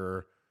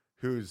Proctor,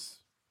 who's,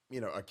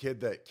 a kid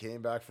that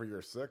came back for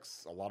year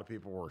 6, a lot of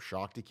people were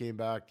shocked he came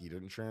back. He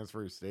didn't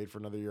transfer. He stayed for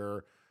another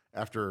year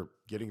after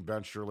getting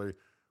benched early.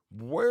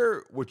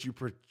 Where would you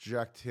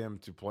project him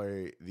to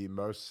play the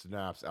most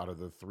snaps out of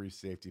the 3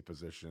 safety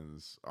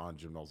positions on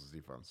Jim Knowles'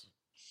 defense?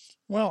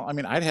 Well, I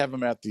mean, I'd have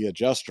him at the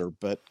adjuster,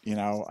 but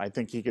I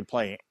think he could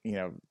play.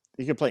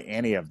 He could play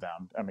any of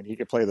them. I mean, he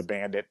could play the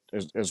bandit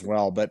as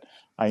well. But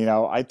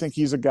I think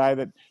he's a guy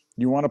that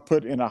you want to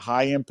put in a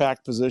high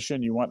impact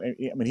position.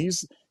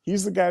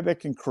 He's the guy that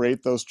can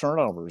create those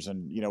turnovers.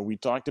 And we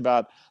talked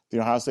about the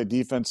Ohio State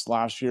defense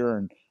last year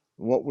and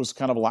what was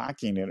kind of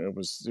lacking, and it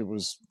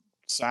was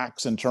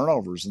sacks and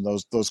turnovers and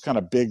those kind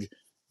of big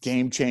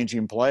game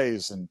changing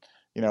plays. And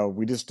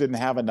we just didn't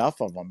have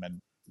enough of them.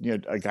 And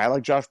a guy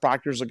like Josh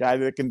Proctor is a guy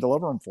that can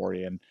deliver them for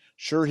you. And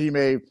sure, he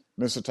may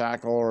miss a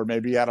tackle or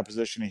maybe out of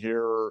position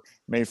here or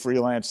may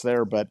freelance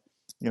there, but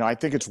I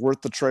think it's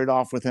worth the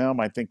trade-off with him.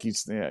 I think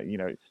he's,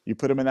 you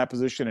put him in that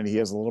position and he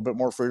has a little bit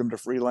more freedom to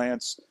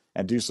freelance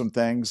and do some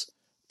things.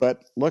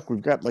 But look,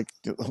 we've got like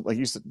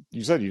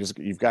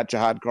you've got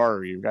Jihad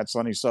Carter, you've got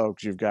Sonny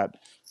Stokes, you've got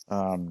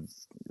Lathan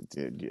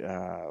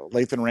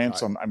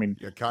Ransom. I mean,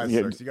 Kai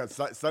Stokes. You got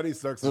Sonny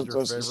Stokes. Is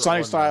your favorite Sonny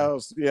one,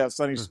 Styles. Man.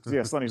 Sonny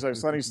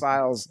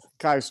Styles,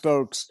 Kai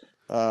Stokes,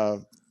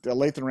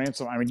 Lathan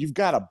Ransom. I mean, you've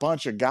got a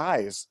bunch of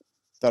guys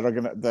that are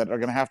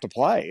gonna have to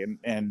play,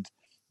 and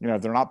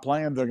if they're not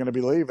playing, they're gonna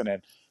be leaving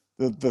it.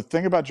 The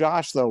thing about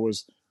Josh though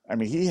was, I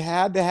mean, he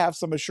had to have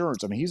some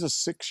assurance. I mean, he's a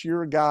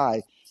 6-year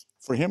guy.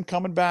 For him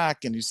coming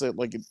back, and you said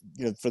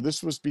for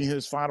this was be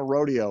his final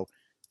rodeo,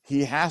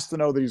 he has to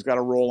know that he's got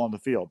a role on the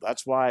field.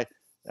 That's why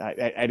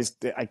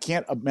I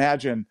can't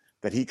imagine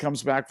that he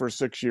comes back for a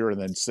 6th year and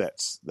then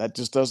sits. That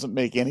just doesn't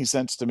make any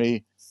sense to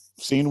me.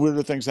 Seen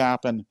weirder things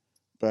happen,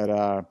 but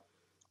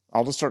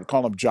I'll just start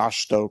calling him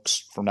Josh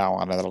Stokes from now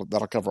on.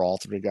 That'll cover all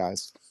 3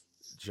 guys.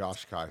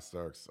 Josh Kai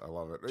Stokes, I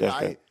love it.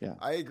 I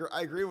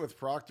agree with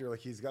Proctor.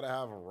 Like, he's got to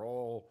have a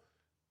role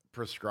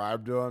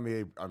prescribed to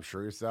him. I'm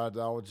sure he sat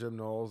down with Jim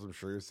Knowles. I'm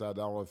sure he sat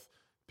down with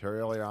Perry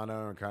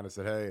Eliano and kind of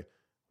said, hey,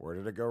 where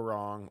did it go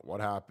wrong?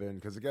 What happened?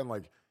 Because again,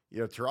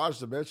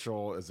 Teraj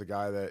Mitchell is a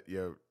guy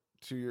that,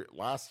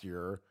 last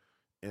year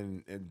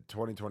in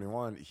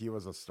 2021, he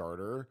was a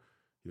starter.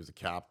 He was a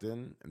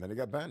captain, and then he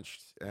got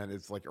benched. And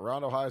it's like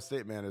around Ohio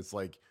State, man, it's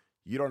like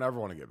you don't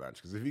ever want to get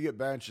benched. Because if you get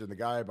benched and the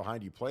guy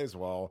behind you plays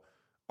well,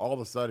 all of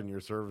a sudden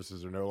your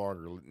services are no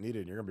longer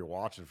needed and you're going to be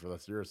watching for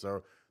this year.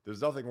 So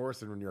there's nothing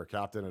worse than when you're a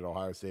captain at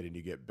Ohio State and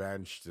you get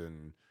benched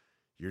and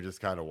you're just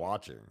kind of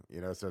watching,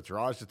 So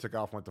Teraj just took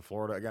off, went to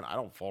Florida. Again, I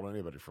don't fault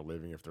anybody for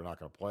leaving if they're not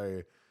going to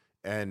play.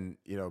 And,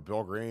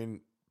 Bill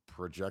Green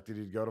projected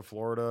he'd go to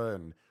Florida.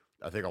 And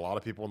I think a lot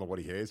of people in the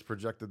Woody Hayes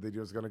projected that he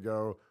was going to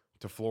go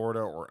to Florida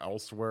or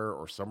elsewhere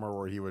or somewhere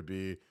where he would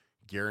be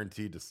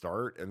guaranteed to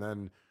start. And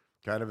then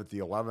kind of at the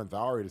 11th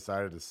hour, he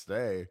decided to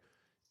stay.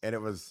 And it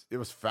was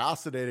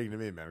fascinating to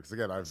me, man. Because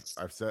again, I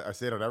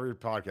say it on every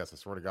podcast, I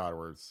swear to God,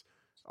 where it's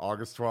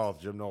August 12th,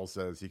 Jim Knowles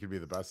says he could be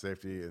the best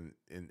safety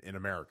in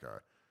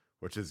America,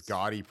 which is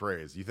gaudy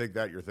praise. You think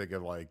that, you're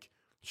thinking like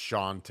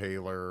Sean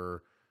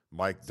Taylor,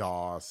 Mike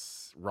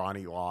Doss,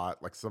 Ronnie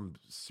Lott, like some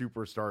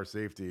superstar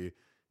safety.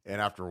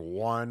 And after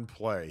one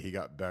play, he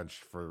got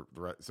benched for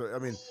the rest. So, I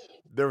mean,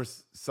 there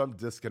was some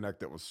disconnect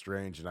that was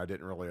strange, and I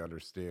didn't really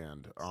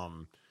understand.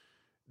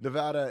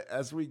 Nevada,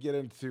 as we get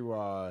into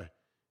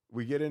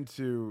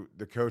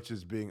the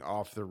coaches being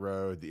off the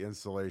road, the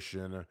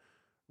installation,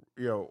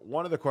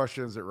 one of the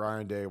questions that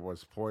Ryan Day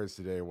was poised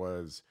today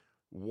was,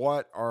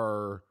 what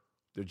are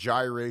the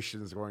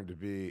gyrations going to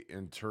be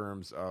in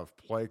terms of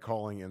play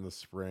calling in the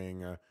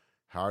spring?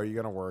 How are you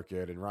going to work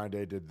it? And Ryan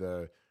Day did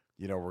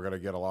we're going to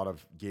get a lot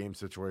of game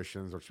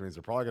situations, which means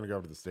they're probably going to go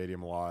over to the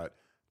stadium a lot,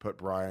 put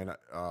Brian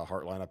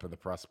Hartline up in the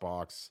press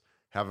box,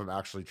 have him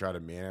actually try to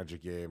manage a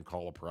game,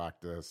 call a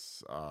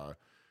practice. I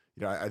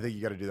think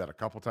you got to do that a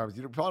couple times.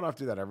 You probably don't have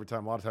to do that every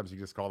time. A lot of times you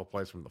just call the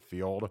plays from the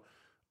field.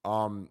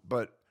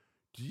 But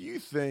do you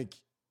think,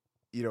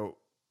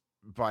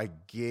 by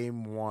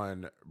game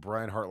 1,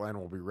 Brian Hartline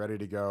will be ready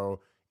to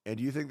go? And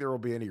do you think there will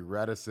be any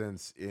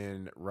reticence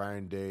in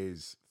Ryan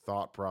Day's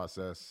thought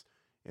process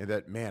and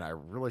that, man, I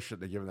really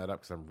shouldn't have given that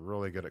up because I'm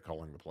really good at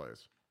calling the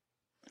plays?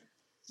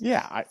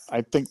 Yeah,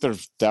 I think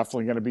there's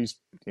definitely going to be,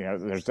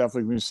 there's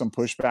definitely going to be some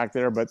pushback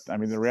there. But, I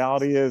mean, the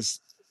reality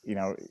is,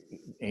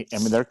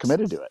 they're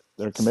committed to it.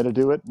 They're committed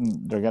to it,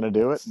 and they're going to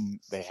do it, and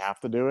they have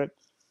to do it.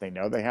 They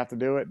know they have to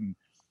do it. And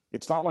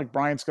it's not like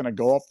Brian's going to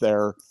go up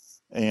there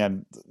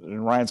And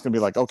Ryan's going to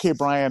be like, okay,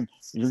 Brian,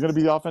 you're going to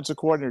be the offensive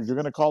coordinator. You're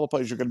going to call the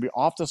plays. You're going to be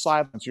off the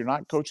sidelines. You're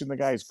not coaching the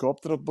guys. Go up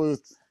to the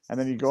booth, and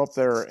then you go up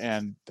there,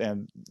 and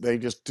they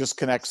just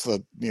disconnects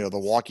the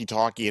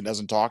walkie-talkie and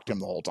doesn't talk to him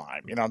the whole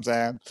time. You know what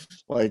I'm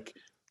saying?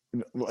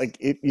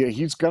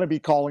 He's going to be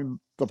calling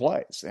the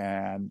plays,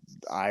 and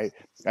I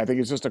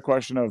think it's just a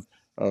question of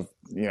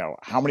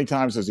how many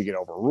times does he get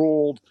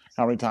overruled?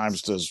 How many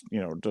times does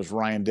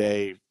Ryan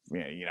Day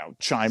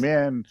chime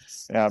in,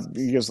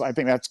 because I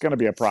think that's going to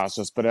be a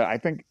process. But I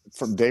think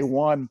from day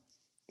one,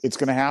 it's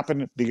going to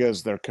happen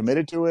because they're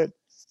committed to it,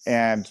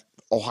 and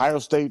Ohio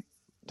State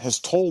has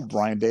told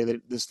Brian Day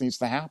that this needs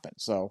to happen.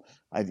 So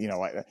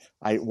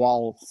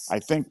while I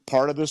think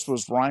part of this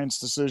was Ryan's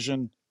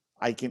decision,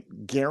 I can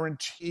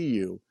guarantee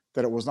you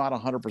that it was not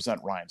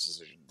 100% Ryan's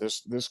decision.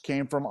 This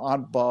came from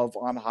above,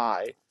 on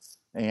high,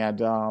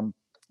 and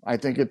I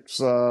think it's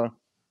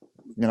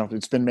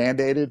it's been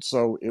mandated,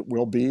 so it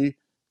will be.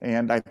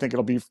 And I think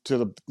it'll be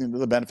to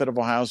the benefit of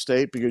Ohio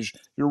State, because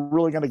you're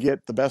really going to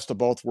get the best of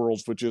both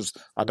worlds, which is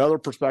another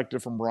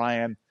perspective from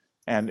Ryan,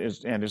 and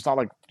it's not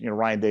like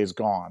Ryan Day's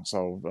gone.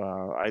 So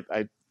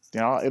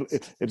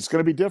it's going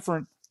to be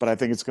different, but I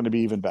think it's going to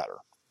be even better.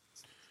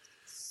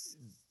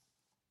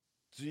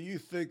 Do you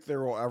think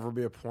there will ever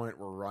be a point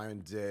where Ryan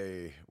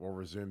Day will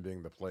resume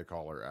being the play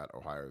caller at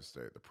Ohio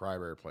State, the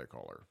primary play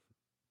caller?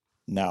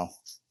 No.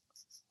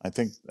 I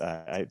think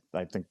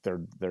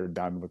they're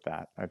done with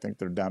that. I think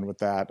they're done with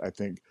that. I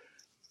think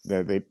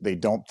that they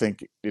don't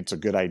think it's a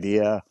good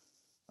idea.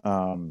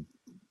 Now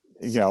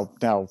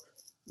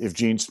if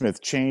Gene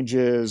Smith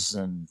changes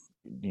and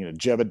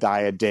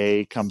Jebediah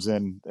Day comes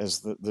in as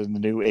the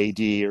new AD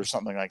or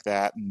something like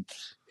that, and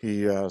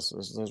he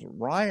says,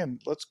 Ryan,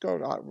 let's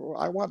go.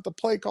 I want the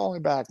play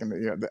calling back. And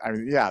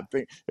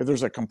if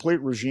there's a complete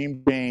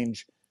regime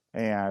change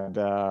and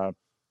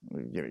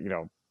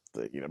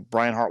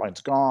Brian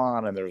Hartline's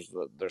gone and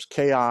there's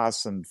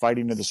chaos and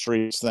fighting in the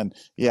streets, then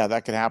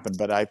that could happen.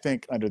 But I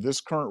think under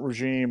this current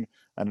regime,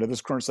 under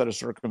this current set of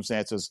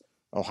circumstances,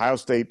 Ohio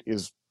State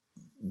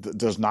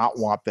does not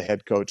want the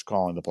head coach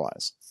calling the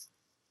plays.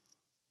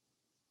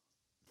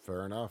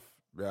 Fair enough.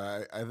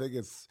 Yeah, I think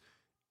it's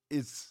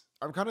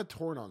I'm kind of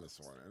torn on this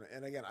one.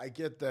 And again, I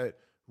get that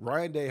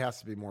Ryan Day has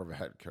to be more of a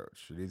head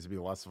coach. He needs to be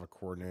less of a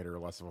coordinator,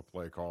 less of a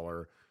play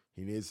caller.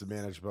 He needs to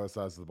manage both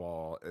sides of the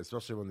ball,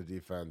 especially when the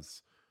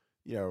defense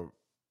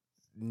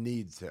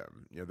needs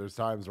him. There's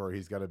times where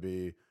he's got to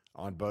be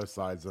on both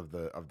sides of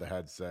the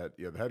headset.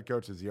 The head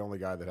coach is the only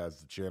guy that has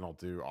the channel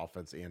to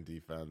offense and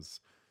defense,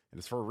 and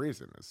it's for a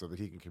reason, so that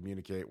he can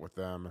communicate with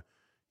them,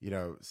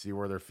 see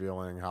where they're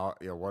feeling, how,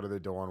 what are they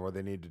doing, what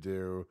they need to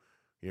do.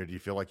 Do you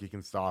feel like you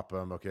can stop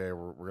them? Okay,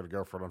 we're going to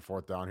go for it on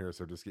fourth down here,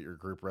 so just get your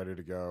group ready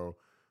to go,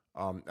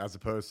 as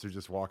opposed to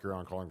just walking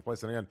around calling the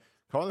plays. And again,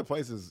 calling the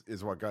plays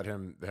is what got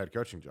him the head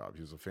coaching job.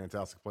 He was a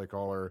fantastic play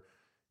caller,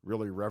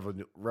 really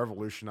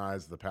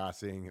revolutionized the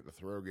passing, the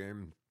throw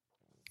game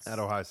at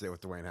Ohio State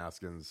with Dwayne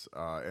Haskins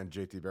and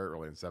JT Barrett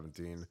really in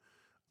 2017.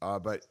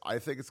 But I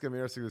think it's going to be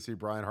interesting to see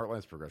Brian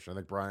Hartline's progression. I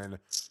think Brian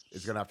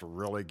is going to have to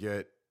really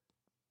get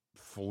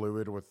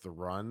fluid with the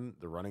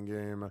running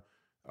game.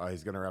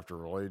 He's going to have to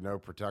really know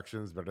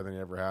protections better than he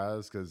ever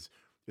has, because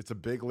it's a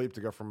big leap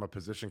to go from a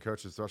position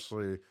coach,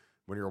 especially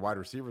when you're a wide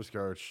receivers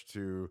coach,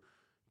 to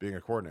being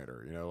a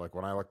coordinator. Like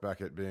when I look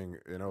back at being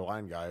an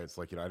O-line guy, it's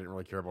like, I didn't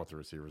really care about the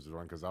receivers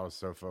doing, because I was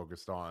so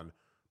focused on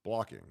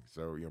blocking.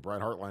 So,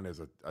 Brian Hartline is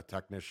a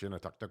technician, a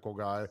technical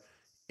guy,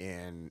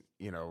 and,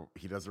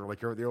 he doesn't really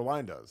care what the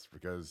O-line does,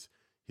 because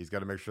he's got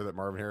to make sure that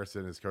Marvin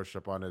Harrison is coached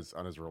up on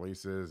his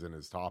releases and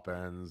his top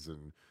ends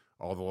and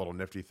all the little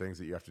nifty things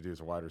that you have to do as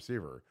a wide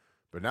receiver.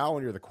 But now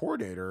when you're the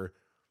coordinator,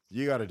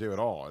 you got to do it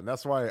all. And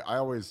that's why I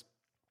always,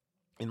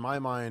 in my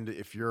mind,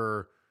 if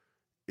you're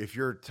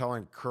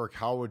telling Kirk,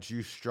 how would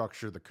you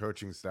structure the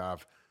coaching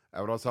staff,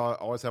 I would also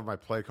always have my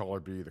play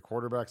caller be the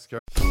quarterback's coach.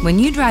 When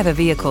you drive a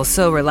vehicle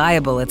so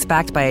reliable it's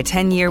backed by a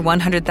 10-year,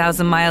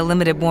 100,000-mile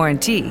limited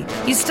warranty,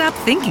 you stop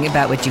thinking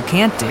about what you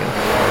can't do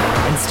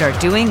and start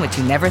doing what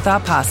you never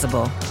thought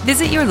possible.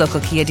 Visit your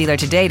local Kia dealer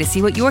today to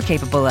see what you're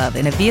capable of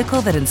in a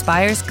vehicle that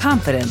inspires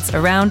confidence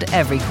around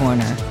every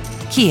corner.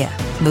 Kia,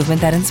 movement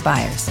that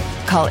inspires.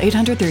 Call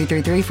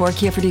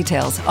 800-333-4KIA for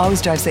details.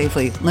 Always drive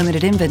safely.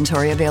 Limited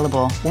inventory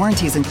available.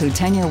 Warranties include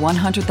 10-year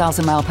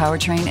 100,000-mile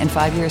powertrain and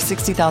 5-year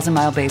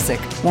 60,000-mile basic.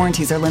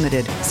 Warranties are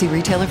limited. See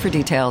retailer for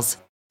details.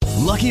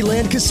 Lucky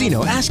Land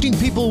Casino, asking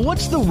people,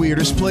 what's the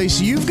weirdest place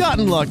you've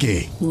gotten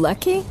lucky?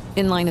 Lucky?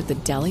 In line at the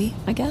deli,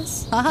 I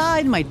guess? Aha,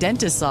 in my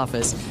dentist's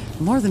office.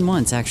 More than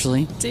once,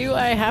 actually. Do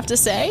I have to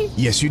say?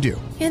 Yes, you do.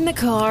 In the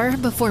car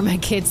before my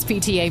kids'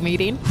 PTA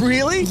meeting.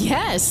 Really?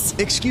 Yes.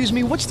 Excuse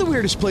me, what's the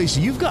weirdest place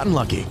you've gotten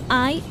lucky?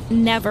 I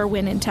never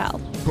win and tell.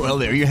 Well,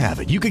 there you have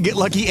it. You can get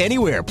lucky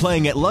anywhere,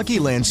 playing at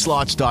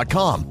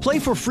LuckyLandSlots.com. Play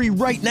for free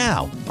right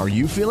now. Are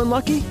you feeling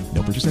lucky?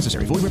 No purchase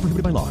necessary. Void where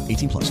prohibited by law.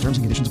 18+. Terms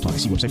and conditions apply.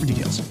 See website for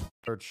details.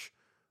 Coach,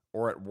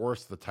 or at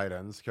worst, the tight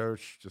ends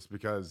coach, just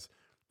because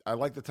I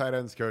like the tight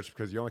ends coach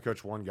because you only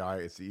coach one guy.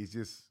 It's the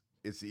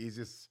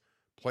easiest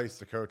place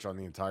to coach on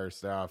the entire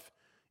staff.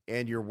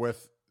 and you're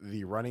with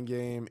the running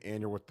game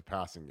and you're with the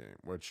passing game,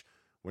 which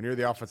when you're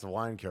the offensive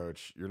line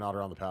coach, you're not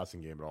around the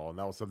passing game at all. And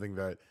that was something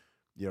that,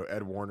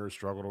 Ed Warner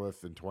struggled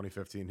with in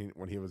 2015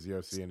 when he was the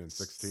OC and in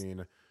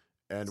 16.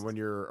 And when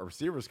you're a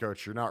receivers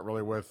coach, you're not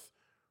really with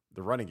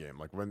the running game.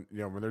 Like when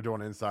they're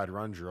doing inside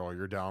run drill,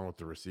 you're down with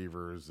the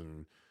receivers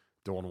and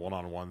doing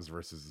one-on-ones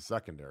versus the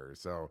secondary.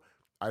 So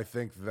I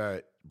think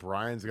that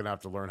Brian's going to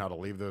have to learn how to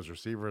leave those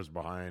receivers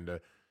behind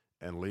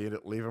and leave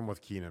them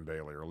with Keenan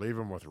Bailey or leave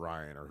them with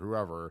Ryan or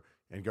whoever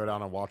and go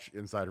down and watch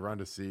inside run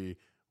to see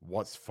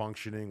what's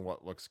functioning,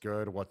 what looks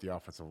good, what the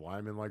offensive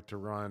linemen like to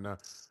run,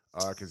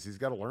 because he's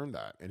got to learn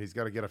that. And he's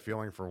got to get a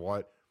feeling for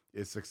what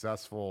is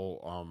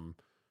successful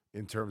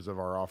in terms of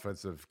our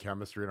offensive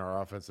chemistry and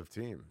our offensive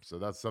team. So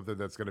that's something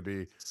that's going to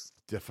be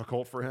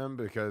difficult for him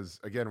because,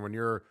 again, when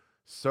you're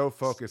so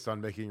focused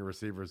on making your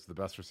receivers the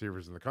best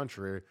receivers in the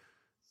country,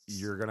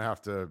 you're going to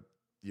have to,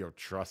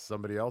 trust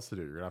somebody else to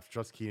do. You're going to have to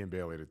trust Keenan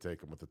Bailey to take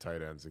them with the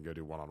tight ends and go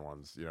do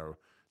one-on-ones,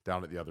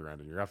 down at the other end.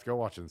 And you're going to have to go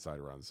watch inside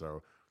runs.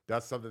 So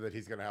that's something that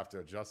he's going to have to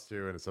adjust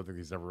to, and it's something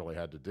he's never really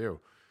had to do.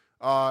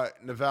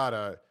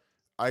 Nevada,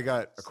 I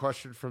got a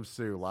question from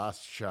Sue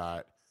last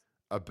chat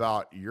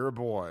about your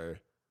boy,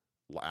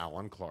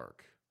 Alan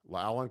Clark.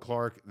 Alan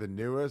Clark, the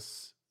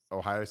newest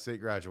Ohio State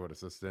graduate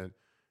assistant,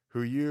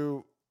 who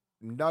you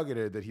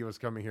nuggeted that he was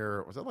coming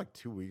here. Was that like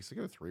 2 weeks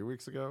ago, 3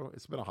 weeks ago?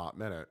 It's been a hot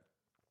minute.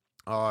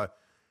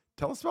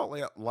 Tell us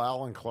about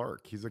Alan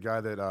Clark. He's a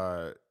guy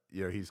that,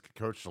 he's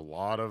coached a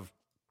lot of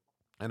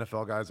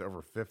NFL guys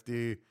over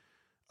 50.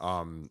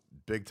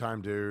 Big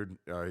time dude.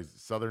 He's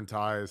Southern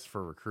ties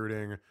for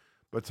recruiting.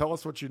 But tell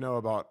us what you know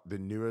about the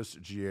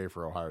newest GA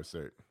for Ohio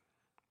State.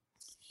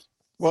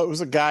 Well, it was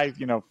a guy,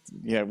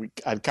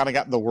 I'd kind of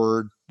gotten the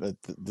word that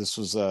this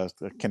was a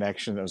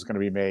connection that was going to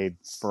be made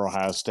for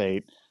Ohio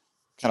State.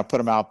 Kind of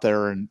put him out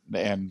there, and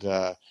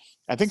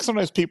I think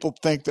sometimes people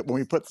think that when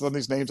we put some of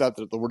these names out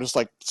there, that we're just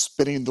like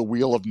spinning the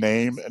wheel of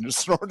name and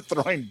just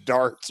throwing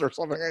darts or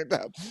something like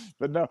that.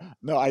 But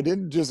no, I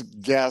didn't just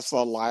guess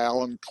on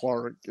Alan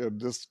Clark and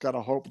just kind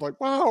of hope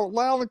like, wow,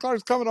 Alan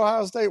Clark's coming to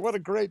Ohio State. What a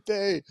great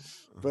day.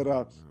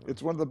 But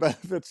it's one of the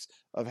benefits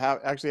of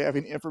actually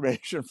having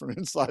information from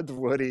inside the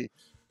Woody.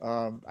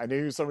 I knew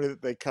he was somebody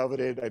that they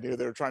coveted. I knew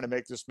they were trying to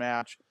make this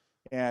match.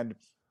 And,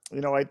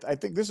 I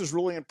think this is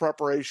really in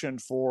preparation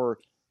for,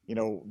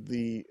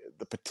 the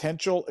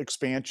potential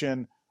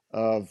expansion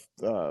of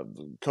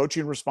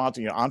coaching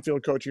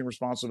on-field coaching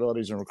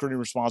responsibilities and recruiting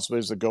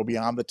responsibilities that go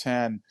beyond the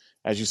 10.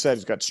 As you said,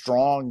 he's got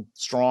strong,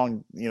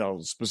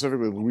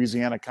 specifically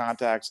Louisiana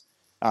contacts,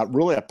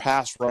 really a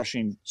pass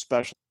rushing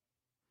specialist.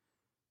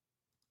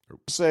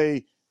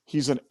 Say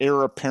he's an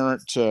heir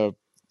apparent to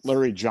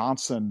Larry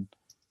Johnson,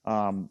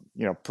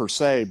 per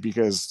se,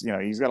 because,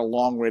 he's got a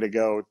long way to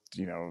go,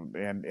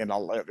 and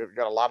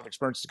got a lot of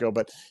experience to go,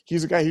 but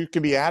he's a guy who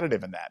can be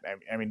additive in that.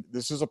 I mean,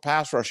 this is a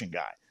pass rushing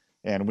guy,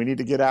 and we need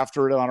to get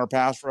after it on our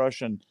pass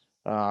rush. And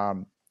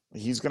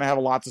he's going to have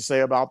a lot to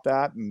say about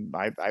that. And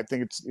I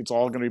think it's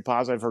all going to be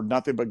positive. I've heard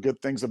nothing but good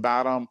things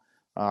about him.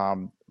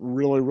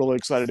 Really, really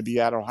excited to be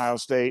at Ohio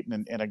State,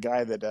 and a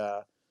guy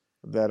that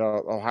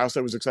Ohio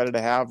State was excited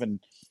to have. And,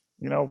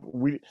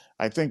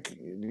 I think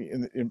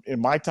in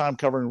my time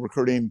covering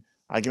recruiting,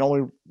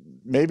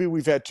 maybe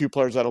we've had two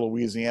players out of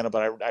Louisiana,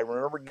 but I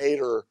remember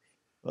Nader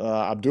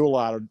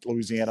Abdullah out of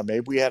Louisiana.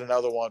 Maybe we had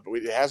another one, but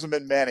it hasn't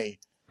been many.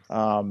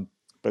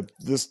 But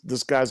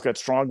this guy's got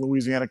strong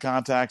Louisiana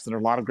contacts, and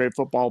there's a lot of great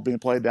football being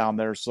played down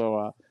there.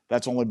 So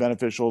that's only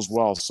beneficial as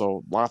well.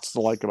 So lots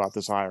to like about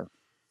this hire.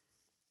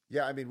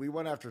 Yeah, I mean, we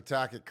went after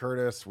Tackett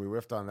Curtis. We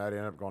whiffed on that. He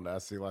ended up going to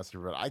SC last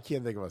year, but I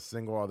can't think of a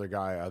single other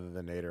guy other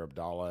than Nader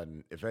Abdullah.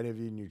 And if any of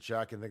you in your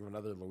chat can think of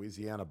another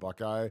Louisiana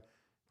Buckeye,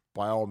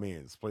 by all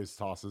means, please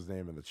toss his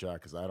name in the chat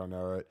because I don't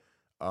know it.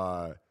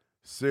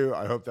 Sue,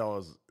 I hope that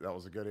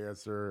was a good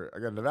answer.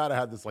 Again, Nevada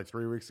had this like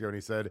 3 weeks ago, and he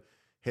said,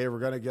 hey, we're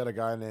going to get a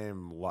guy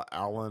named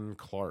Alan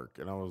Clark.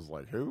 And I was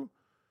like, who?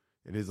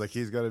 And he's like,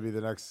 he's going to be the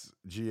next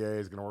GA.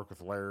 He's going to work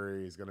with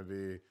Larry. He's going to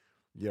be,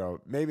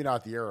 maybe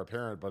not the heir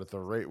apparent, but at the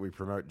rate we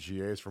promote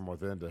GAs from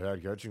within to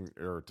head coaching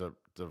or to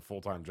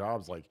full-time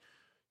jobs, like,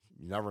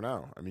 you never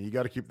know. I mean, you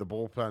got to keep the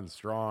bullpen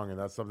strong, and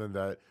that's something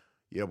that,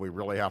 we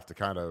really have to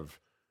kind of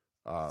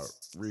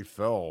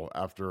refill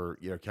after,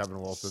 Kevin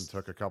Wilson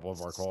took a couple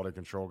of our quality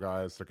control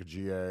guys, took a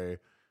GA,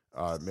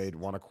 made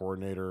one a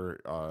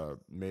coordinator,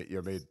 made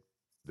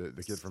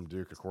the kid from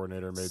Duke a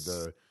coordinator, made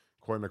the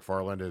Coy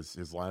McFarland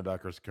his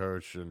linebackers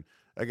coach. And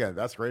again,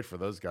 that's great for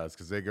those guys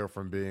because they go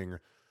from being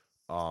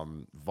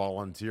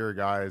volunteer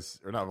guys,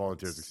 or not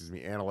volunteers,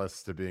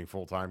 analysts, to being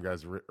full-time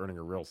guys earning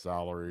a real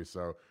salary.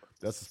 So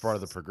that's just part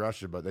of the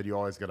progression, but then you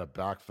always got to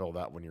backfill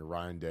that when you're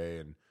Ryan Day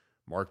and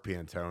Mark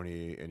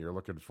Piantoni and you're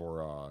looking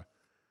for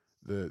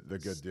the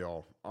good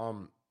deal.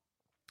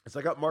 So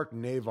I got Mark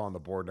Nave on the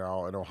board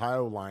now, an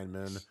Ohio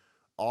lineman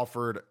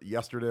offered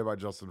yesterday by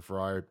Justin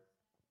Fry,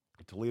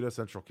 Toledo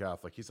Central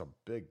Catholic. He's a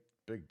big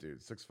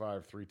dude,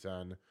 6'5",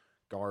 310,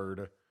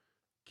 guard.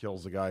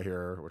 Kills a guy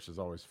here, which is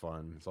always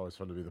fun. It's always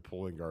fun to be the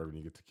pulling guard when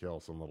you get to kill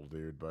some little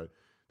dude. But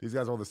These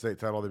guys won the state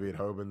title. They beat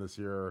Hoban this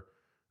year.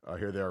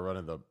 Here they are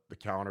running the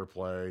counter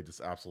play,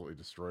 just absolutely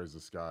destroys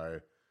this guy.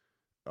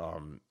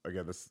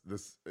 Again,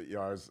 this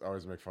I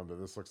always make fun of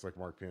this. Looks like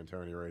Mark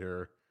Piantoni right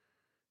here.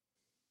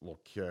 Little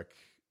kick.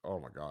 Oh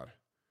my God,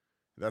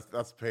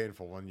 that's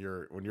painful when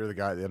you're the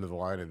guy at the end of the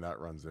line and that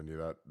runs into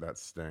you. That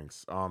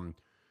stinks.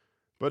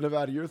 But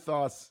Nevada, your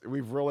thoughts?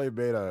 We've really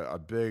made a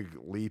big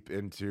leap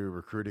into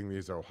recruiting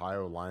these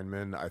Ohio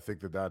linemen. I think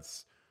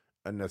that's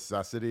a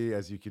necessity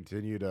as you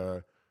continue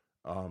to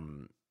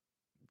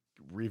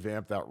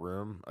revamp that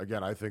room.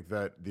 Again, I think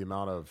that the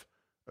amount of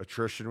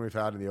attrition we've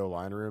had in the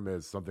O-line room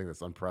is something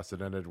that's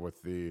unprecedented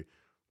with the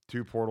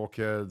 2 portal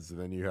kids, and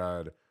then you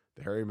had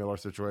the Harry Miller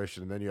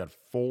situation, and then you had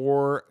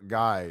 4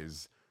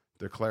 guys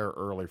declare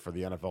early for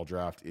the NFL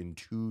draft in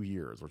 2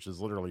 years, which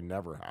has literally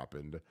never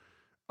happened.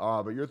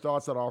 But your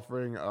thoughts on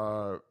offering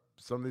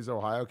some of these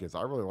Ohio kids?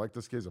 I really like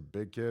this kid. He's a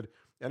big kid.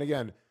 And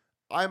again,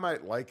 I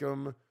might like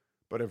him,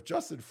 but if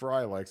Justin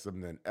Fry likes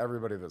him, then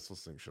everybody that's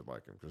listening should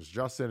like him, because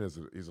Justin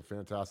he's a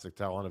fantastic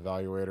talent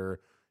evaluator,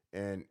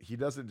 and he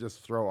doesn't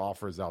just throw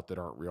offers out that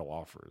aren't real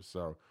offers.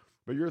 So,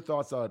 but your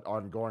thoughts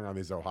on going on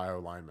these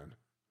Ohio linemen?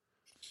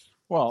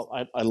 Well,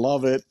 I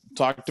love it.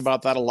 Talked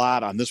about that a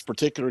lot on this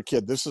particular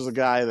kid. This is a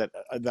guy that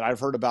I've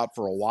heard about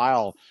for a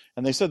while.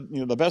 And they said,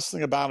 the best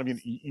thing about him,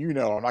 I'm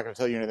not going to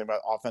tell you anything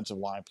about offensive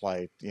line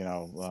play,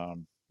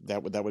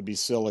 that would be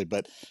silly,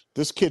 but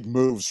this kid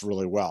moves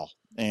really well.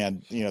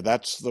 And,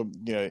 that's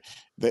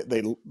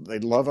they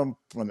love him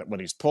when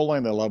he's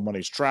pulling. They love him when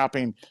he's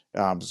trapping.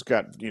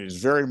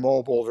 He's very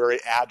mobile, very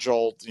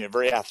agile,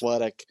 very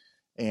athletic.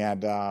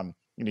 And,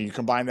 you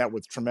combine that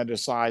with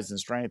tremendous size and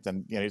strength,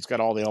 and he's got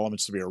all the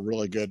elements to be a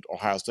really good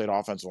Ohio State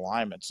offensive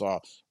lineman. So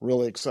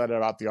really excited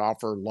about the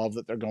offer. Love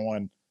that they're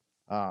going,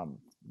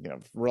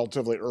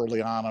 relatively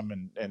early on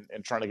him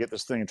and trying to get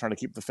this thing and trying to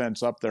keep the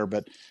fence up there.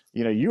 But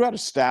you had a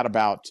stat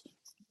about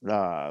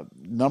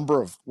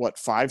number of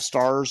 5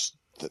 stars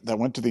that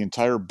went to the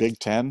entire Big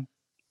Ten.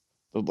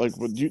 Like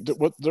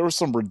there was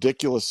some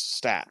ridiculous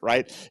stat,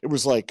 right? It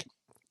was like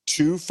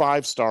 2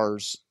 5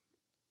 stars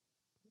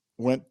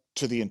went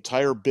to the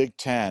entire Big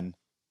Ten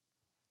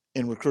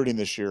in recruiting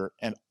this year,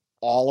 and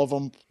all of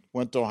them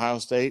went to Ohio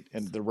State,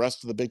 and the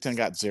rest of the Big Ten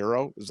got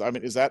 0. Is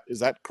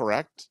that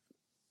correct?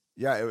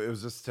 Yeah, it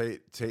was just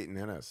Tate and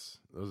Ennis.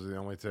 Those are the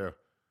only 2.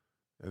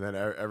 And then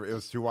it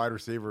was 2 wide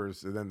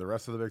receivers, and then the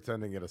rest of the Big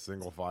Ten didn't get a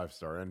single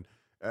 5-star. And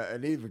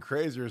an even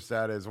crazier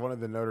stat is one of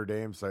the Notre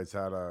Dame sites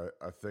had a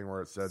thing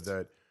where it said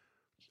that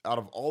out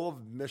of all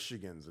of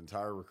Michigan's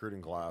entire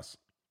recruiting class,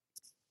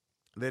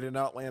 they did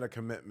not land a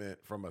commitment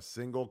from a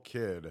single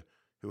kid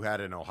who had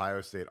an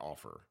Ohio State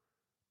offer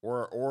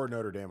or a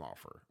Notre Dame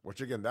offer, which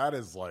again,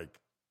 that's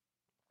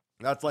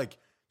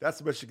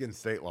Michigan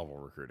State level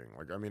recruiting.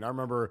 I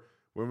remember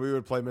when we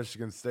would play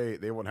Michigan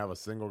State, they wouldn't have a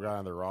single guy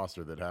on their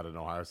roster that had an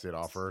Ohio State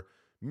offer.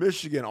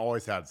 Michigan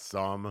always had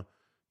some,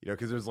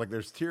 because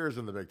there's tiers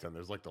in the Big Ten.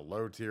 There's the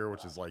low tier,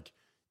 which is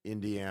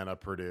Indiana,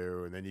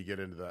 Purdue, and then you get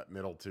into that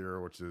middle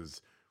tier, which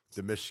is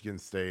the Michigan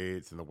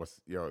States and the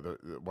West,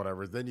 the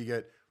whatever. Then you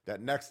get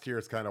that next tier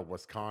is kind of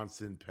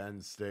Wisconsin, Penn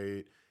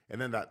State,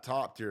 and then that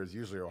top tier is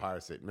usually Ohio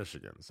State,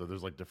 Michigan. So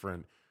there's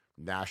different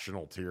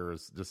national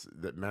tiers just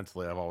that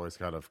mentally I've always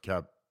kind of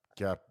kept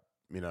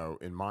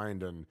in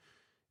mind. And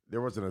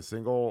there wasn't a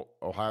single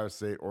Ohio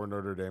State or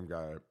Notre Dame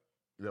guy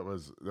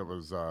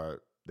that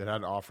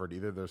hadn't offered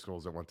either of those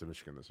schools that went to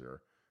Michigan this year.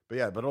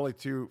 But only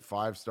 2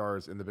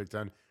 5-stars in the Big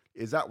Ten.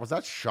 Was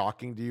that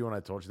shocking to you when I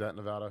told you that,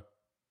 Nevada?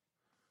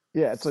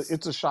 Yeah,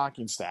 it's a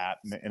shocking stat,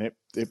 and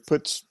it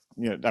puts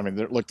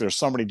there's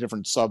so many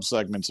different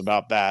subsegments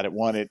about that.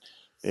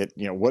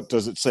 What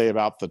does it say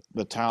about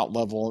the talent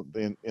level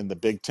in the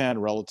Big Ten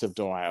relative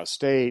to Ohio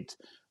State?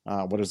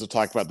 What does it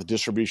talk about the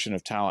distribution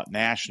of talent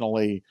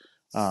nationally?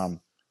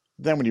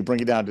 Then when you bring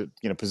it down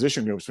to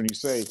position groups, when you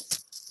say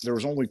there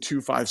was only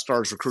 2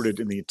 5-stars recruited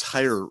in the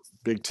entire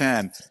Big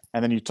Ten,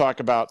 and then you talk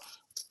about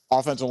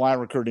offensive line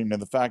recruiting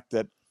and the fact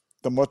that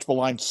the much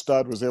maligned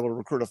stud was able to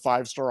recruit a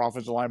 5-star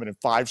offensive lineman in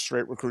 5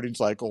 straight recruiting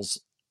cycles.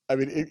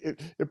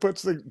 It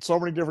puts so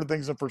many different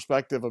things in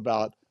perspective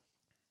about,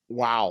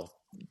 wow,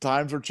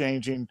 times are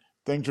changing,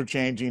 things are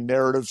changing,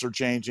 narratives are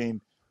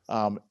changing.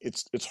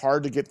 It's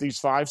hard to get these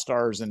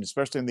 5-stars, and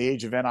especially in the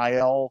age of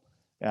NIL.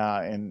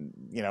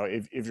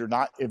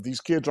 If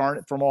these kids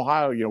aren't from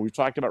Ohio, we've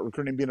talked about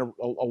recruiting being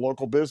a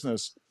local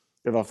business.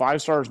 If a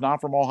 5-star is not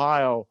from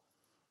Ohio,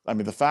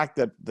 the fact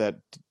that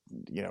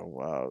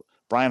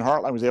Brian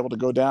Hartline was able to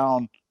go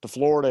down to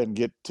Florida and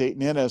get Tate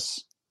and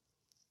Ennis,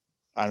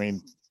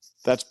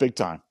 that's big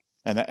time.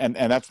 And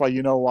that's why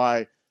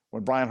why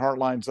when Brian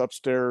Hartline's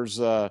upstairs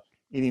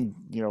eating,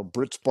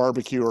 Britt's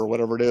barbecue or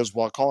whatever it is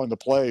while calling the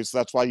plays,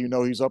 that's why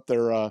he's up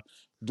there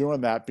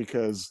doing that,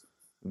 because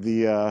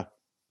he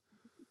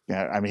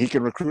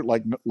can recruit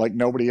like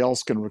nobody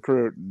else can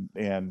recruit,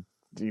 and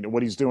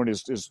what he's doing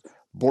is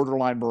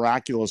borderline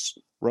miraculous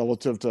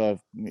relative to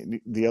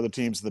the other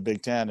teams in the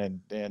Big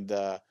Ten,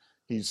 and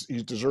he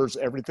deserves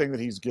everything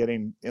that he's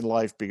getting in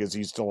life because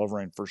he's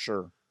delivering for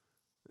sure.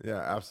 Yeah,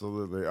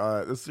 absolutely.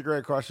 This is a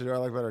great question. Do I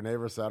like better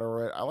neighbor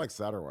Satterwhite? I like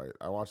Satterwhite.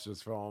 I watched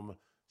this film.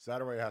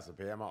 Satterwhite has a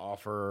Bama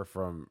offer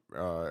from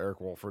Eric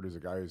Wolford, who's a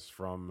guy who's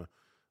from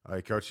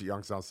he coached at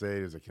Youngstown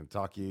State. He's at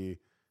Kentucky.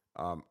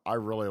 I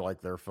really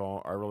like their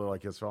film. I really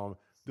like his film.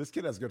 This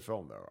kid has good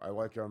film though. I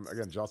like him.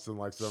 Again, Justin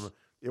likes him.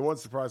 It wouldn't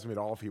surprise me at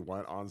all if he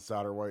went on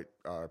Satterwhite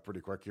pretty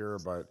quick here,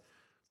 but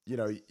you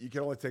know, you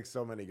can only take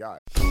so many guys.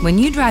 When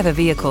you drive a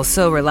vehicle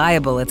so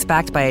reliable it's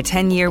backed by a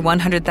 10-year,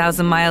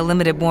 100,000-mile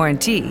limited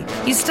warranty,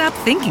 you stop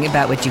thinking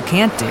about what you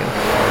can't do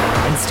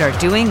and start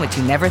doing what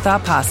you never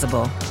thought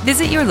possible.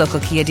 Visit your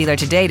local Kia dealer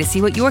today to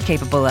see what you're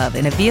capable of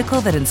in a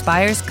vehicle that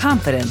inspires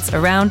confidence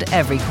around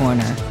every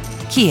corner.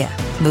 Kia,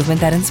 movement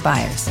that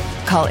inspires.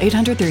 Call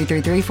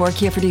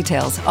 800-333-4KIA for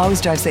details.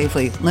 Always drive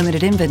safely.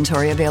 Limited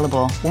inventory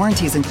available.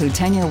 Warranties include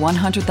 10-year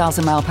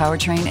 100,000-mile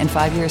powertrain and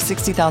 5-year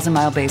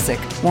 60,000-mile basic.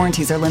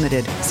 Warranties are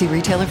limited. See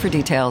retailer for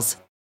details.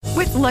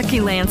 With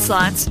Lucky Land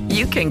Slots,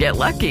 you can get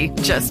lucky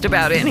just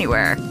about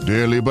anywhere.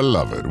 Dearly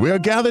beloved, we are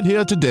gathered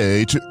here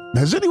today to...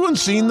 Has anyone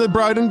seen the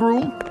bride and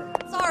groom?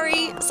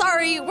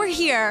 Sorry, we're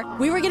here.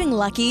 We were getting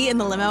lucky in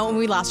the limo and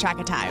we lost track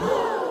of time.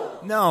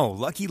 No,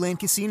 Lucky Land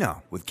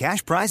Casino, with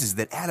cash prizes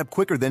that add up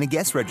quicker than a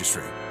guest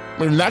registry.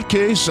 In that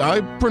case,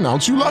 I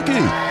pronounce you lucky.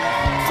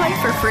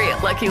 Play for free at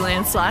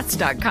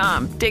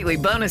LuckyLandSlots.com. Daily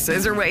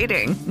bonuses are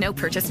waiting. No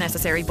purchase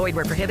necessary. Void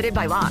where prohibited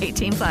by law.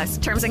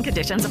 18+. Terms and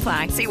conditions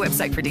apply. See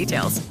website for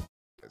details.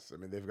 I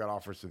mean, they've got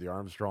offers to the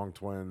Armstrong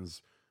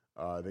twins.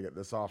 They get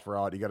this offer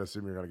out. You got to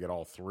assume you're going to get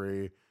all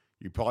three.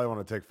 You probably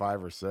want to take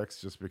 5 or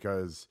 6 just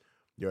because,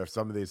 you know, if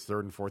some of these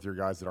 3rd and 4th year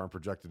guys that aren't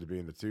projected to be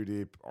in the 2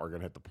 deep are going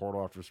to hit the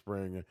portal after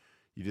spring,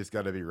 you just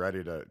got to be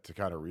ready to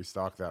kind of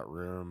restock that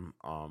room.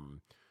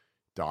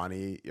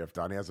 Donnie, if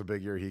Donnie has a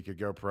big year, he could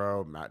go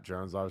pro. Matt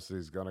Jones obviously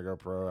is going to go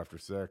pro after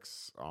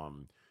 6.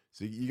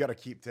 So you got to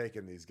keep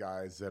taking these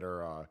guys that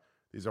are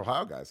these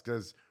Ohio guys,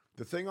 because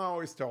the thing I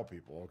always tell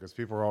people, because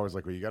people are always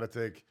like, well, you got to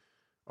take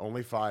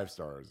only 5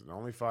 stars and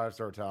only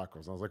 5-star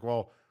tackles. And I was like,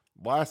 well,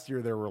 last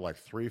year there were like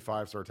 3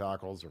 5-star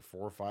tackles or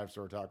 4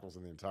 5-star tackles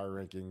in the entire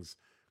rankings,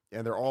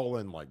 and they're all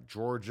in like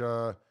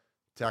Georgia,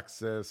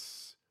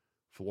 Texas,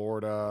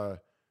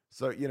 Florida.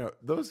 So, you know,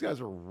 those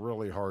guys are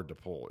really hard to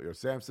pull. You know,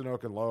 Samson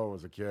Okunlowo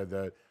was a kid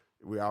that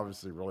we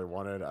obviously really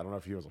wanted. I don't know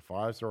if he was a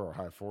 5-star or a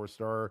high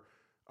 4-star.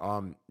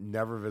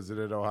 Never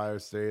visited Ohio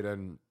State.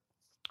 And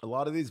a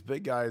lot of these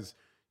big guys,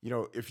 you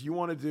know, if you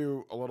want to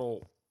do a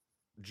little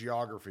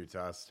geography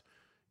test,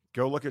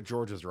 go look at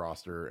Georgia's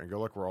roster and go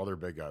look where all their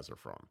big guys are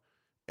from.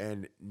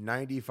 And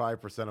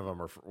 95% of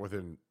them are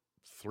within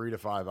 3 to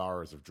 5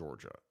 hours of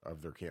Georgia,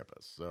 of their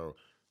campus. So,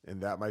 and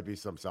that might be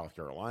some South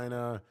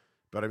Carolina.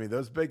 But I mean,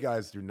 those big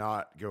guys do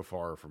not go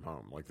far from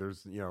home. Like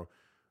there's,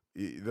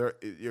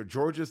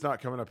 Georgia's not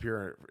coming up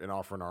here and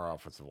offering our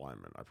offensive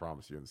linemen. I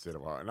promise you, in the state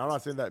of Ohio. And I'm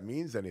not saying that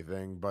means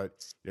anything,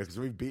 but because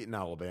we've beaten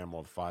Alabama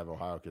with 5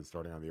 Ohio kids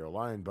starting on the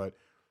O-line. But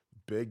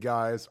big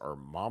guys are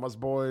mama's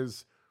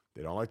boys.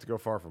 They don't like to go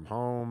far from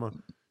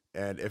home.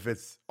 And if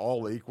it's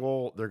all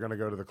equal, they're going to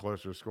go to the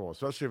closer school,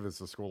 especially if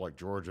it's a school like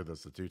Georgia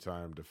that's the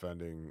 2-time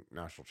defending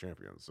national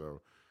champion.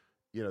 So,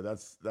 you know,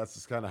 that's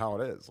just kind of how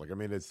it is. Like, I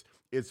mean,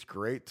 it's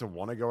great to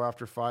want to go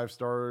after 5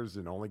 stars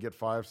and only get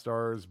 5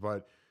 stars,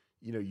 but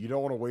you know, you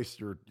don't want to waste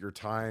your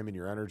time and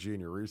your energy and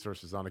your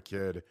resources on a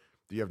kid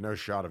that you have no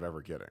shot of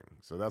ever getting.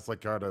 So that's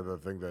like kind of the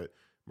thing that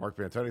Mark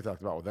Pantoni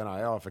talked about with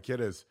NIL. If a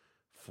kid is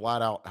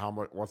flat out,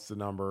 what's the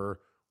number,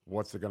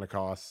 what's it going to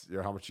cost, you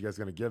know, how much you guys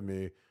going to give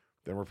me,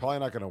 then we're probably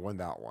not going to win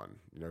that one.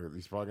 You know,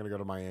 he's probably going to go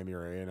to Miami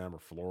or A&M or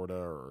Florida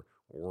or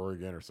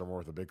Oregon or somewhere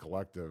with a big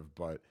collective,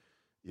 but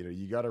you know,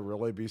 you got to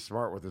really be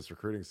smart with this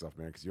recruiting stuff,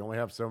 man, because you only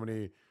have so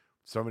many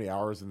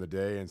hours in the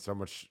day and so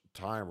much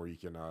time where you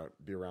can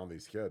be around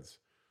these kids.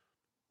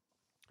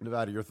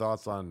 Nevada, your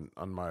thoughts on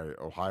my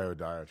Ohio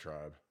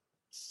diatribe?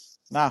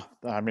 Nah,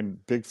 I mean,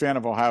 big fan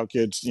of Ohio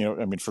kids. You know,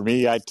 I mean, for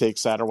me, I'd take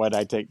Satterwhite,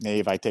 I'd take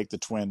Nave, I'd take the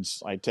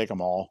twins, I'd take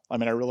them all. I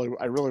mean, I really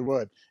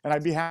would, and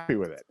I'd be happy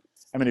with it.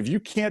 I mean, if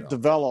you can't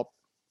develop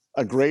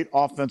a great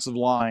offensive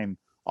line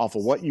off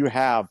of what you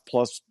have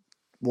plus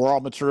raw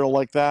material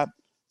like that,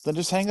 then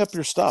just hang up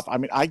your stuff. I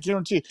mean, I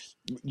guarantee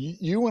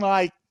you and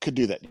I could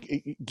do that.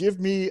 Give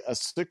me a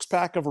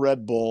 6-pack of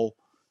Red Bull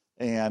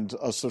and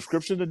a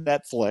subscription to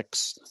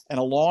Netflix and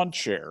a lawn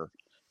chair,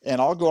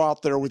 and I'll go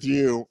out there with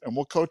you and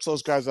we'll coach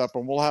those guys up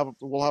and we'll have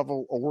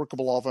a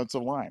workable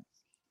offensive line.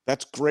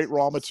 That's great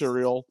raw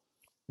material.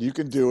 You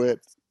can do it.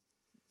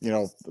 You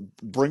know,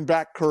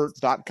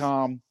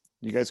 bringbackKurt.com.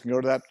 You guys can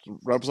go to that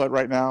website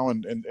right now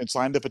and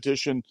sign the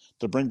petition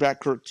to bring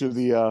back Kurt to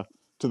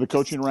the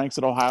coaching ranks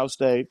at Ohio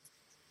State.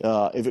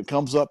 If it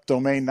comes up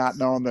domain not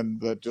known, then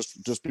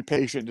just be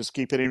patient. Just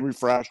keep hitting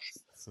refresh,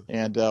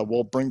 and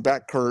we'll bring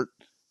back Kurt,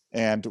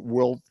 and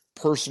we'll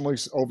personally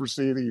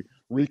oversee the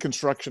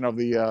reconstruction of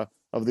the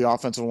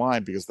offensive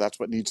line, because that's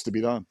what needs to be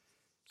done.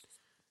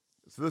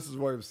 So this is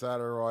William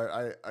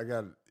Satterwhite. I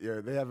got, you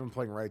know, they have him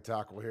playing right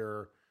tackle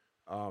here.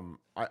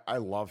 I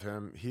love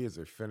him. He is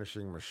a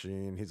finishing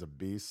machine. He's a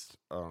beast.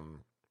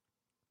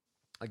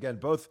 Again,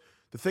 both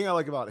the thing I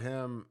like about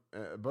him,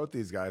 both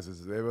these guys,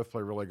 is they both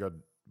play really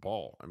good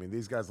ball. I mean,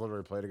 these guys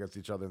literally played against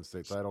each other in the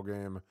state title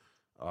game.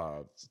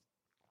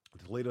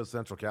 Toledo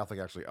Central Catholic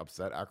actually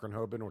upset Akron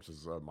Hoban, which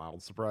is a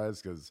mild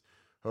surprise because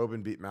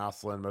Hoban beat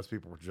Massillon. Most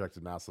people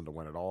projected Massillon to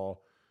win it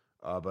all.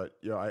 But,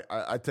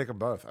 I take them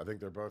both. I think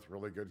they're both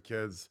really good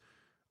kids.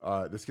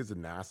 This kid's a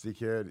nasty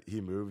kid.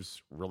 He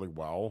moves really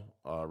well,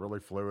 really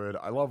fluid.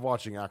 I love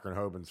watching Akron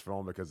Hoban's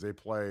film because they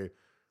play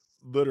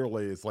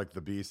literally, it's like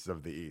the beasts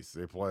of the East.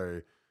 They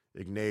play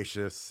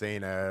Ignatius,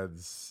 St.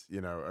 Ed's,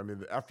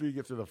 after you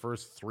get through the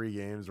first 3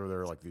 games where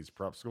they're like these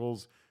prep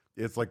schools,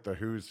 it's like the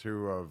who's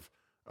who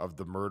of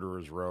the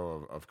murderer's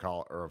row of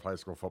college or of high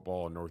school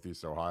football in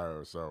Northeast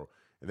Ohio. So,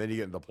 and then you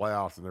get into the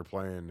playoffs and they're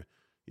playing,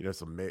 you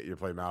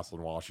play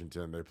Massillon,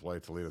 Washington, they play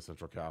Toledo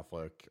Central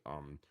Catholic,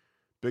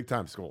 big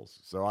time schools.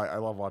 So I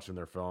love watching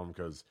their film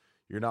because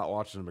you're not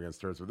watching them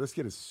against turds, but this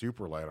kid is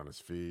super light on his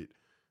feet.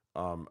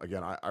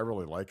 Again, I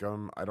really like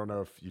him. I don't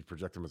know if you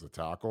project him as a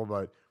tackle,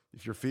 but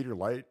if your feet are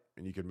light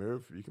and you can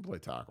move, you can play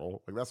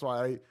tackle. Like that's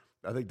why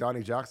I think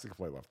Donnie Jackson can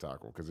play left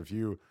tackle. Because if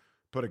you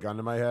put a gun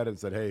to my head and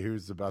said, hey,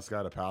 who's the best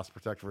guy to pass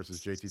protect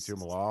versus JT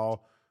Tumalal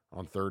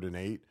on 3rd and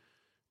 8,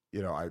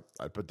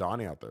 I put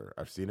Donnie out there.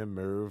 I've seen him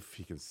move.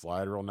 He can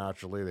slide real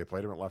naturally. They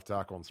played him at left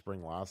tackle in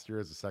spring last year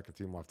as a second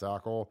team left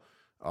tackle.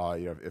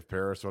 If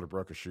Paris would have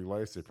broke a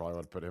shoelace, they probably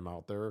would have put him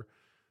out there.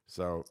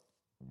 So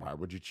why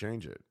would you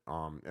change it?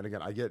 And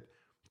again, I get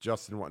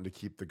Justin wanting to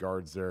keep the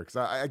guards there because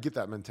I get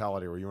that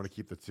mentality where you want to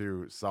keep the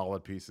 2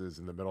 solid pieces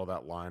in the middle of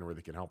that line where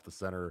they can help the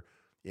center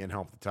and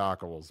help the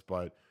tackles.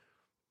 But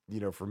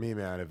for me,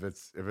 man, if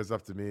it's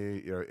up to me,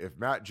 if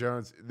Matt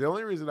Jones, the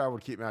only reason I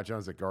would keep Matt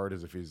Jones at guard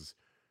is if he's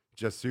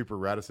just super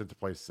reticent to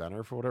play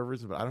center for whatever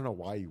reason. But I don't know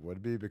why he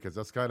would be, because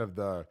that's kind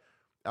of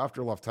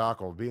after left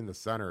tackle, being the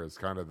center is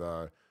kind of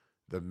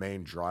the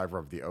main driver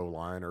of the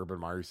O-line. Urban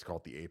Meyer used to call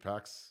it the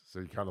apex. So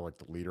you're kind of like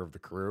the leader of the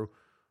crew.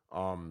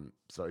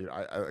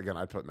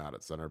 I put Matt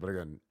at center, but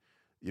again,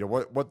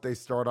 what they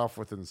start off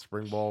with in the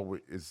spring ball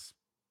is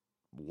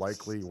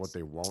likely what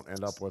they won't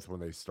end up with when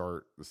they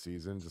start the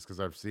season, just because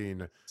I've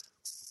seen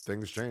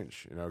things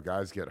change.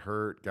 Guys get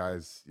hurt,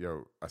 guys,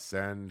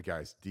 ascend,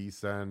 guys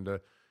descend,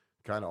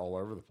 kind of all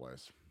over the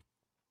place.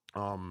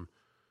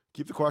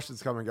 Keep the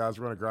questions coming, guys.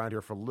 We're going to grind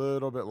here for a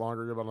little bit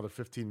longer, about another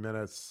 15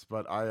 minutes,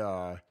 but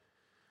I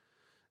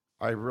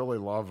really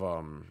love,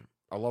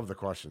 I love the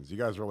questions. You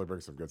guys really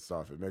bring some good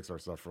stuff. It makes our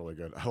stuff really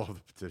good. I love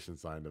the petition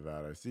signed to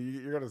that. I see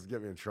you're going to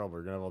get me in trouble.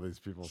 You're going to have all these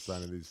people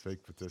signing these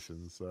fake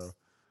petitions. So,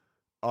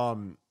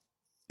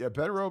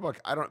 Ben Roebuck,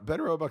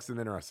 Ben Roebuck's an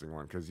interesting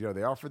one because,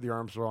 they offered the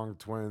Armstrong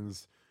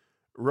twins.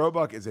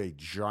 Roebuck is a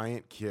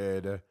giant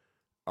kid.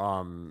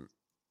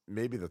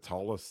 Maybe the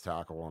tallest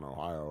tackle in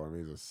Ohio. I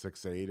mean, he's a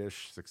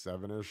 6'8-ish,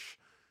 6'7-ish.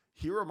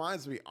 He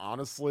reminds me,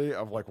 honestly,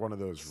 of like one of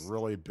those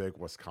really big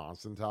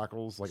Wisconsin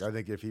tackles. Like, I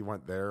think if he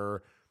went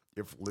there,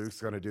 if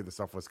Luke's going to do the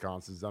stuff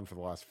Wisconsin's done for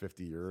the last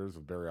 50 years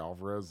with Barry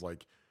Alvarez,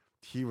 like,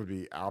 he would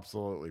be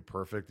absolutely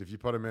perfect. If you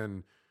put him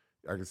in,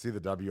 I can see the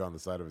W on the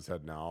side of his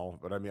head now.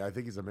 But, I mean, I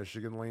think he's a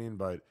Michigan lean,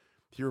 but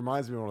he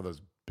reminds me of one of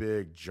those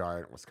big,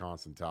 giant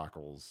Wisconsin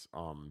tackles.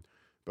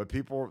 But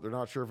people, they're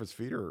not sure if his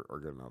feet are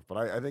good enough. But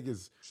I think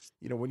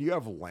when you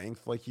have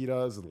length like he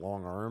does and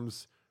long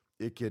arms,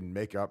 it can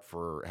make up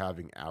for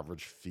having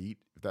average feet,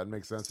 if that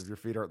makes sense. If your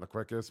feet aren't the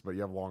quickest, but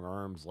you have long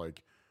arms,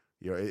 like,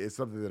 it's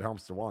something that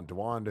helps DeWand.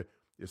 DeWand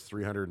is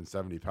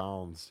 370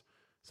 pounds,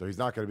 so he's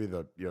not going to be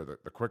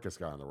the quickest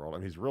guy in the world. I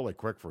mean, he's really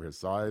quick for his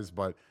size,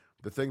 but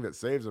the thing that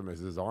saves him is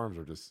his arms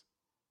are just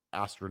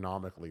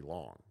astronomically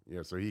long.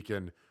 So he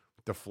can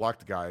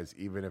deflect guys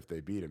even if they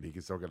beat him. He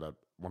can still get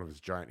one of his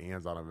giant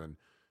hands on him and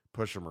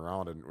push him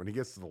around. And when he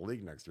gets to the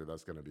league next year,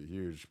 that's going to be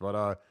huge.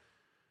 But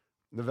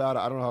Nevada,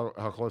 I don't know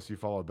how close you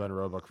follow Ben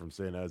Roebuck from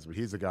St. Ed's, but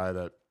he's a guy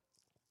that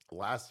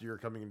last year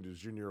coming into his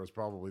junior was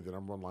probably the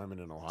number 1 lineman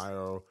in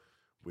Ohio.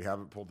 We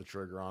haven't pulled the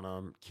trigger on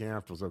him.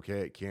 Camp was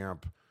okay at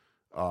camp.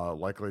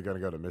 Likely going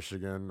to go to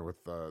Michigan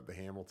with the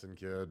Hamilton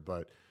kid.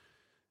 But,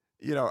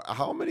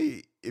 how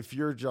many, if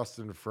you're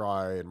Justin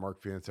Fry and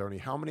Mark Piantoni,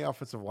 how many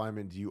offensive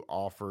linemen do you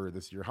offer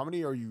this year? How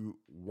many are you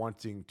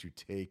wanting to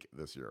take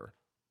this year?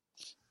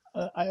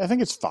 I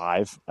think it's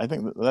 5. I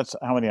think that's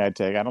how many I'd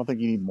take. I don't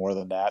think you need more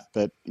than that.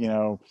 But,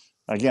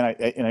 again,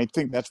 I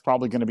think that's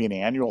probably going to be an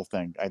annual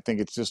thing. I think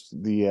it's just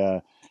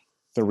the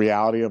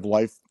reality of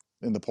life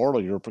in the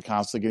portal. You're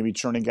constantly going to be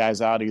churning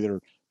guys out, either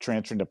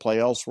transferring to play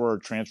elsewhere or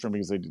transferring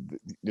because they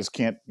just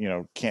can't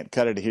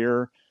cut it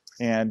here.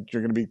 And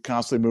you're going to be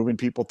constantly moving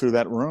people through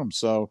that room.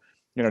 So,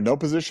 no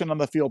position on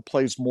the field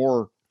plays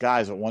more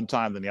guys at one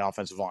time than the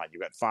offensive line.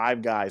 You've got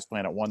 5 guys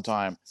playing at one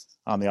time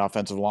on the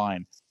offensive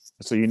line.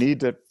 So you need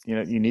to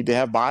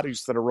have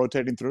bodies that are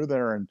rotating through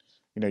there, and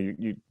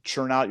you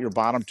churn out your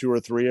bottom 2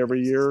 or 3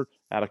 every year,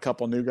 add a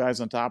couple new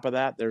guys on top of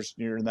that.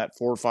 You're in that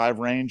 4 or 5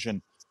 range,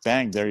 and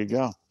bang, there you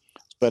go.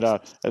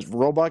 But as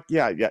Roebuck,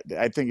 yeah,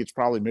 I think it's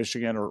probably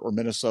Michigan or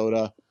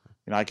Minnesota.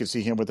 I could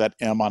see him with that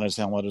M on his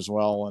helmet as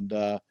well. And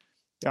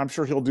I'm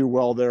sure he'll do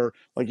well there.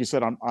 Like you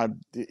said,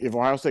 if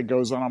Ohio State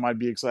goes on, I might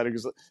be excited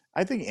because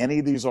I think any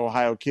of these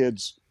Ohio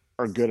kids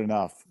are good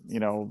enough.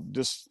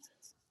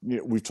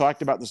 We've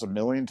talked about this a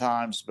million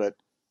times, but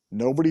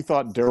nobody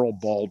thought Darrell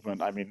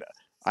Baldwin. I mean,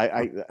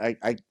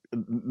 the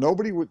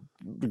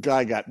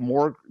guy got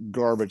more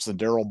garbage than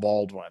Darrell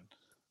Baldwin,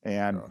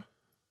 and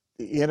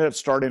he ended up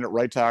starting at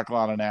right tackle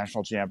on a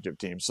national championship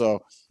team. So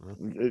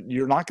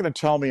you're not going to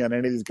tell me on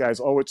any of these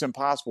guys, oh, it's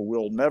impossible.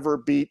 We'll never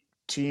beat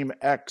Team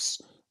X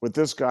with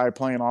this guy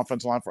playing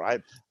offensive line for.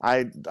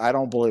 I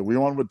don't believe we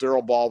won with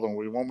Darrell Baldwin.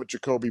 We won with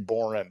Jacoby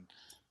Boren.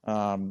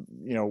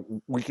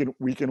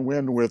 We can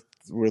win with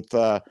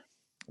I'm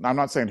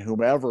not saying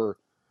whomever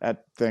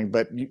that thing,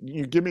 but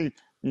you give me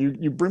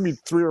you bring me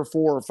 3 or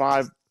 4 or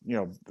 5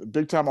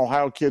 big time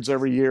Ohio kids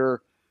every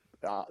year.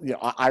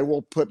 I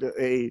will put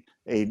a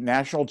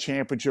national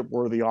championship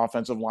worthy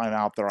offensive line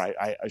out there.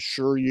 I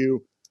assure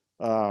you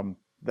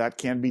that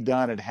can be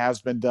done. It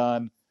has been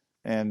done,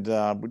 and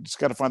we just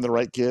got to find the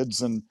right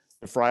kids. And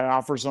if Fry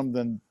offers them,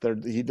 then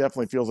he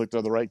definitely feels like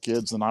they're the right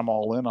kids, and I'm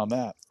all in on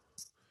that.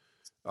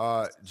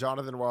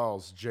 Jonathan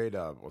Wells,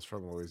 J-Dub, was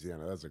from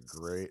Louisiana. That's a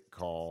great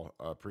call.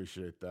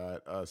 Appreciate that.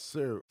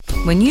 Sue.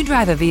 When you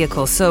drive a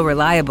vehicle so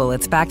reliable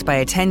it's backed by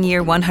a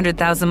 10-year,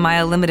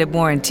 100,000-mile limited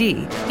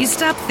warranty, you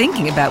stop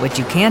thinking about what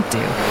you can't do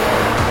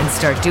and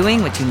start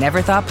doing what you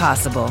never thought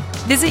possible.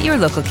 Visit your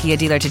local Kia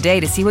dealer today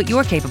to see what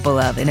you're capable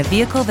of in a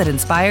vehicle that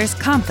inspires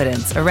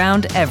confidence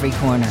around every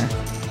corner.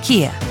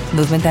 Kia,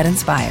 movement that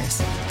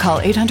inspires. Call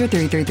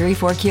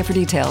 800-333-4KIA for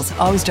details.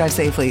 Always drive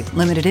safely.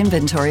 Limited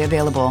inventory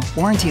available.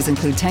 Warranties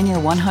include 10-year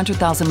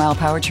 100,000-mile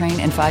powertrain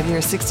and 5-year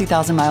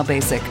 60,000-mile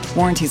basic.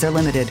 Warranties are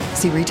limited.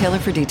 See retailer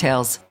for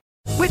details.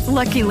 With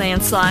Lucky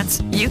Land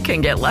Slots, you can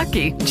get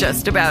lucky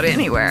just about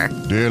anywhere.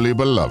 Dearly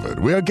beloved,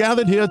 we are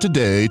gathered here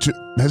today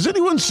to... Has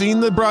anyone seen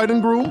the bride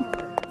and groom?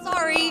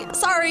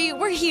 Sorry,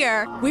 we're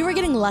here. We were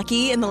getting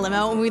lucky in the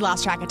limo and we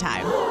lost track of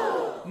time.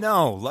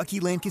 No, Lucky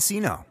Land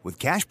Casino, with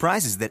cash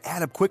prizes that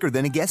add up quicker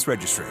than a guest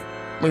registry.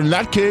 In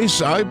that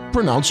case, I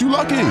pronounce you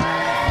lucky.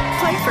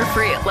 Play for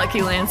free at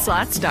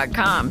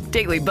LuckyLandSlots.com.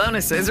 Daily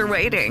bonuses are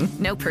waiting.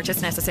 No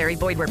purchase necessary.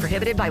 Void where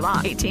prohibited by law.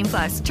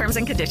 18+. Terms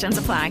and conditions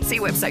apply. See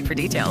website for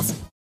details.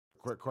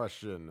 Quick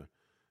question.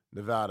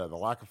 Nevada, the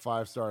lack of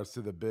 5 stars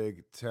to the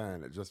Big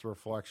Ten, just a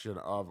reflection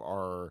of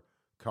our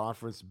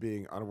conference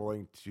being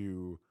unwilling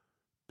to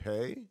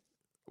pay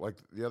like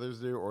the others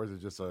do, or is it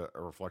just a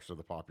reflection of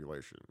the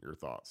population? Your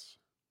thoughts?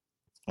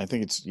 I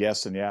think it's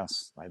yes and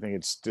yes. I think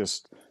it's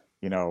just,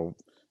 when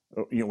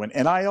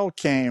NIL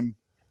came,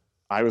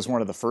 I was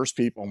one of the first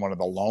people and one of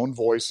the lone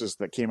voices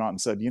that came out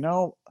and said,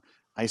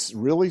 I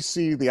really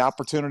see the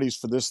opportunities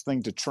for this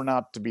thing to turn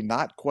out to be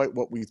not quite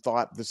what we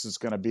thought this is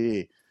going to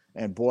be.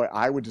 And boy,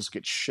 I would just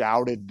get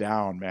shouted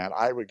down, man.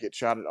 I would get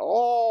shouted,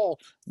 oh,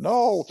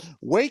 no,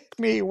 wake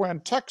me when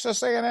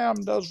Texas A&M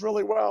does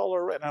really well.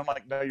 And I'm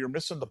like, no, you're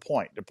missing the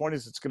point. The point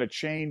is it's going to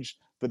change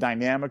the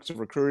dynamics of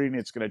recruiting.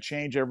 It's going to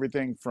change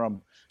everything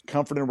from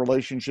comfort in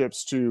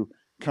relationships to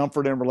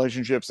comfort in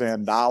relationships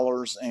and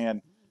dollars. And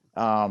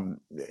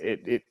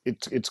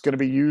it's going to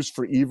be used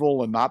for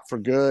evil and not for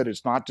good.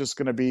 It's not just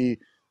going to be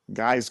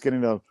guys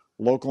getting a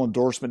local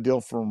endorsement deal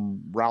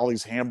from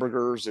Rowley's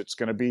Hamburgers. It's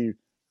going to be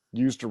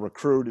used to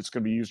recruit. It's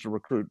going to be used to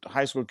recruit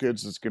high school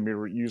kids. It's going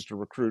to be used to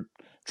recruit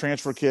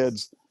transfer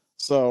kids.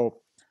 So,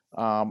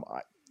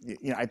 I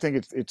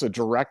think it's a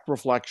direct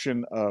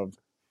reflection of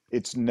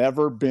it's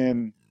never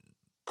been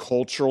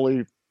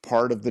culturally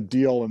part of the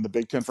deal in the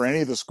Big Ten for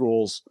any of the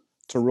schools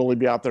to really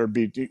be out there.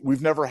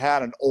 We've never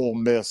had an Ole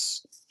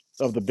Miss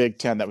of the Big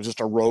Ten that was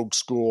just a rogue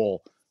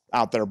school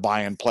out there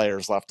buying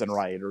players left and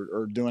right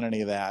or doing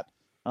any of that.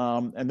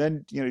 And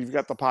then, you've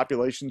got the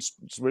population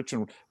switch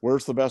and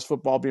where's the best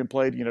football being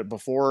played?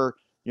 Before,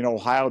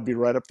 Ohio would be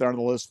right up there on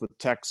the list with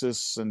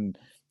Texas and,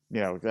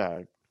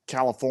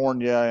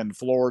 California and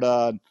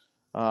Florida.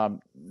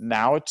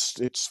 Now it's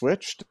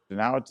switched.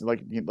 Now it's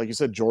like you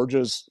said,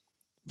 Georgia's,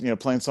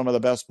 playing some of the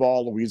best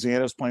ball.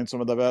 Louisiana's playing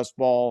some of the best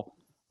ball.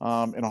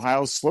 And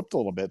Ohio's slipped a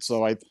little bit.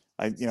 So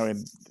and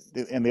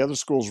the other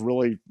schools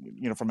really,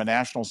 from a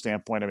national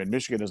standpoint, I mean,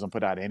 Michigan doesn't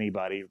put out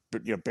anybody,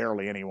 but,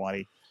 barely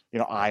anyone.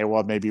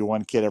 Iowa, maybe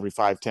one kid every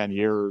 5-10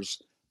 years,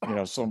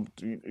 some,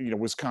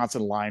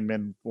 Wisconsin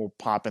linemen will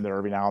pop in there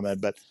every now and then.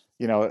 But,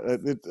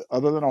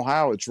 other than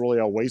Ohio, it's really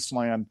a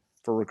wasteland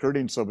for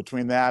recruiting. So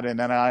between that and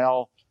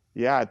NIL,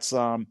 yeah, it's,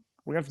 we're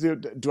going to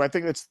have to do I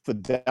think it's the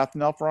death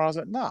knell for us?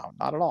 No,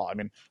 not at all. I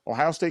mean,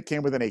 Ohio State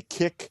came within a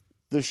kick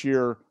this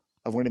year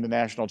of winning the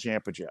national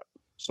championship.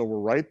 So we're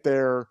right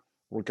there.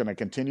 We're going to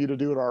continue to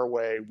do it our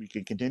way. We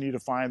can continue to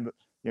find,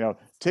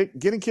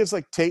 getting kids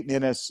like Tate and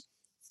Ennis.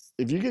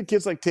 If you get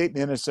kids like Tate and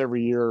Ennis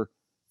every year,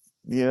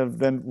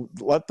 then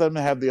let them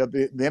have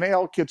the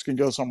NAL kids can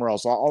go somewhere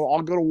else.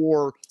 I'll go to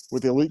war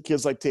with the elite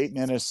kids like Tate and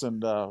Ennis,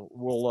 and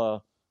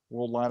we'll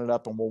line it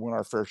up and we'll win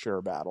our fair share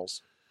of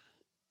battles.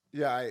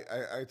 Yeah,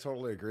 I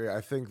totally agree. I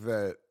think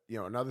that,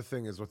 another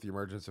thing is with the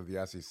emergence of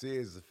the SEC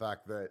is the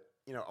fact that,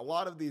 a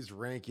lot of these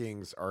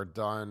rankings are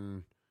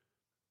done,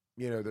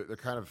 they're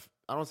kind of,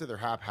 I don't say they're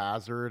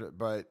haphazard,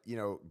 but,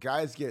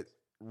 guys get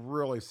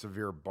really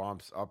severe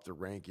bumps up the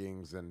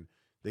rankings and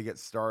they get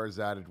stars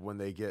added when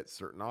they get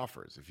certain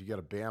offers. If you get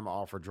a Bama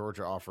offer,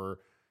 Georgia offer,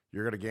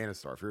 you're going to gain a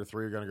star. If you're a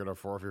 3, you're going to go to a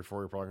 4. If you're a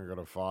 4, you're probably going to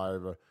go to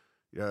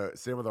a 5.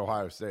 Same with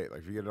Ohio State.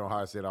 Like if you get an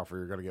Ohio State offer,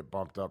 you're going to get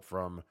bumped up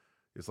from,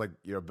 it's like,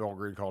 Bill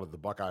Green called it the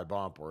Buckeye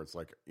bump, where it's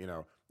like,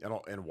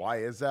 and why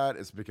is that?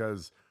 It's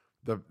because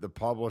the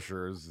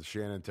publishers, the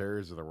Shannon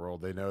Terrys of the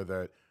world, they know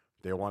that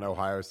they want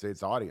Ohio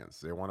State's audience.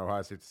 They want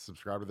Ohio State to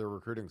subscribe to their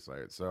recruiting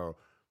site. So,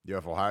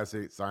 if Ohio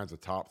State signs a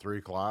top 3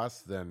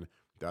 class, then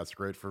that's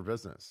great for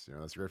business.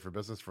 That's great for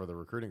business for the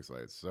recruiting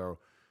sites. So,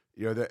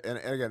 and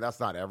again, that's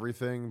not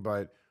everything,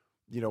 but,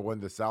 when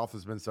the South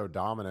has been so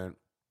dominant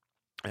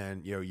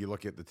and, you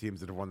look at the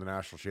teams that have won the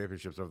national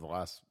championships over the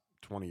last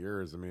 20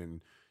 years, I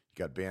mean,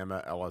 you got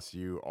Bama,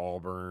 LSU,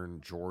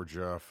 Auburn,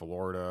 Georgia,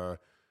 Florida,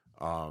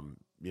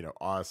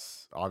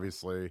 us,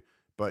 obviously.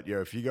 But,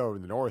 if you go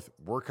in the North,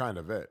 we're kind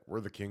of it.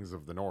 We're the kings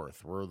of the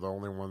North. We're the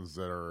only ones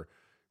that are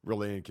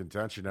really in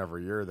contention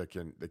every year that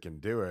can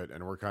do it.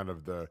 And we're kind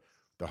of the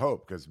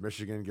hope, because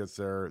Michigan gets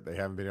there. They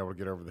haven't been able to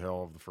get over the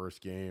hill of the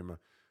first game.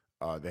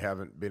 They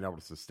haven't been able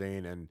to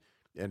sustain.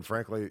 And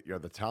frankly,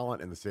 the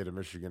talent in the state of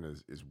Michigan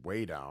is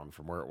way down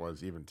from where it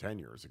was even 10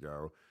 years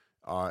ago.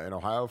 And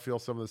Ohio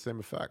feels some of the same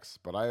effects.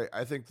 But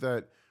I think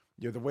that,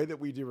 the way that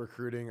we do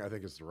recruiting, I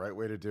think is the right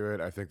way to do it.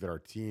 I think that our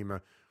team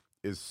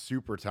is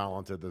super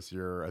talented this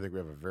year. I think we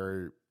have a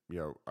very,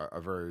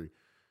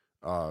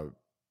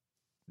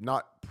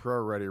 not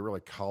pro-ready,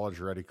 really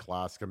college-ready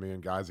class coming in,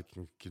 guys that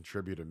can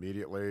contribute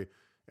immediately.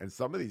 And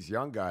some of these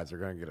young guys are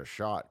going to get a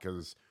shot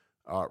because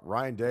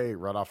Ryan Day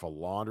read off a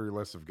laundry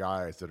list of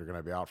guys that are going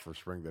to be out for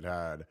spring that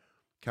had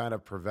kind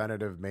of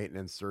preventative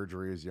maintenance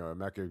surgeries.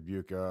 Emeka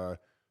Egbuka,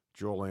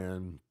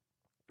 Julian,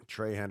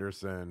 Trey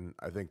Henderson.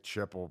 I think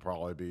Chip will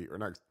probably be, or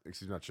not,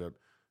 excuse me, not Chip.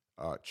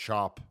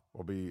 Chop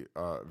will be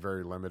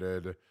very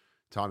limited.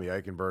 Tommy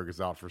Eichenberg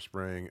is out for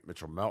spring.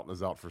 Mitchell Melton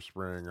is out for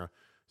spring.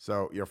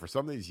 So, for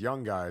some of these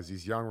young guys,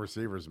 these young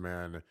receivers,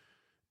 man,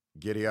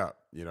 giddy up.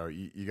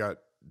 You got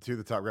 2 of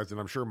the top guys, and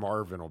I'm sure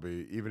Marvin will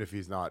be, even if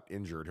he's not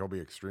injured, he'll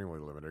be extremely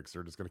limited because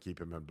they're just going to keep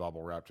him in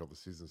bubble wrap till the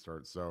season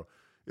starts. So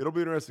it'll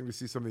be interesting to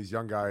see some of these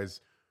young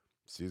guys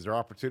seize their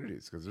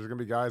opportunities, because there's going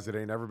to be guys that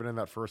ain't never been in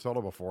that first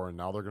huddle before, and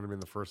now they're going to be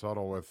in the first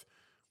huddle with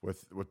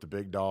the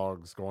big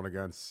dogs going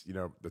against,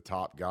 the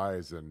top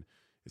guys, and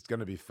it's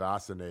going to be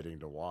fascinating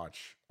to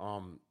watch.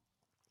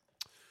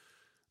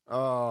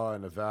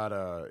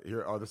 Nevada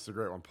here. Oh, this is a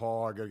great one.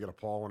 Paul, I got to get a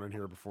Paul one in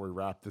here before we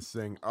wrap this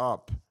thing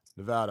up.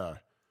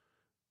 Nevada,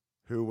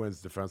 who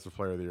wins Defensive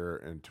Player of the Year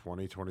in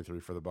 2023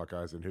 for the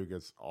Buckeyes, and who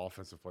gets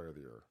Offensive Player of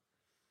the Year?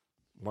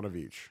 One of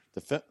each.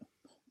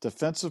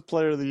 Defensive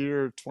Player of the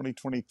Year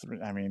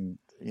 2023. I mean,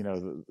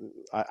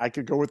 I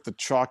could go with the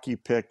chalky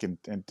pick and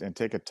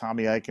take a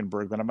Tommy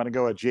Eichenberg, but I'm going to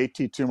go at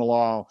JT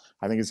Tuimoloau.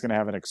 I think he's going to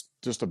have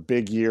just a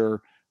big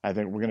year. I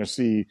think we're going to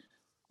see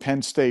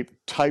Penn State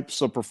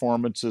types of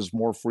performances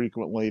more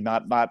frequently,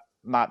 not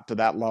to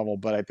that level,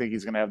 but I think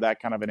he's going to have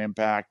that kind of an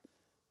impact.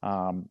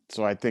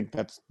 So I think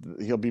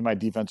he'll be my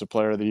Defensive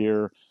Player of the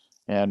Year,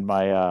 and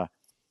my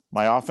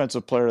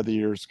Offensive Player of the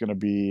Year is going to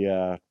be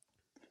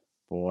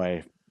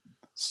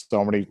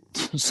so many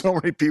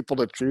people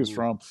to choose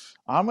from.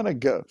 I'm going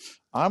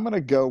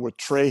to go with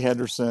Trey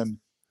Henderson,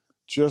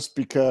 just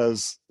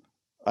because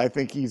I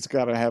think he's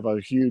got to have a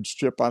huge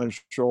chip on his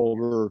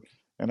shoulder.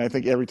 And I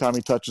think every time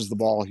he touches the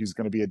ball, he's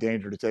going to be a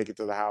danger to take it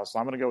to the house. So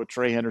I'm going to go with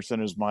Trey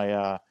Henderson as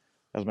my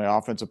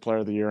Offensive Player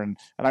of the Year. And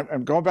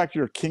I'm going back to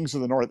your Kings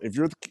of the North. If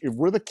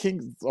we're the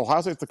Kings,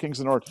 Ohio State's the Kings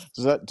of the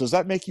North, does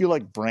that make you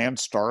like Brand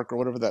Stark or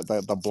whatever,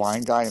 the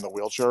blind guy in the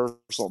wheelchair or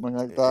something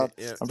like that?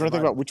 Yeah, I'm trying to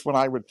think about which one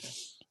I would.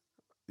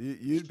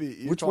 You'd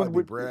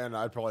probably be Brand.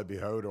 I'd probably be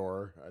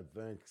Hodor. I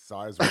think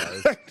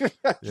size-wise.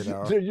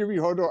 You'd be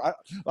Hodor.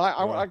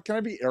 Can I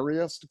be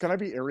Arias? Can I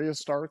be Arias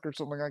Stark or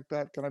something like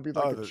that? Can I be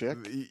like a chick?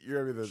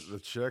 You're gonna be the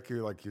chick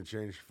who like can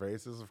change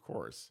faces, of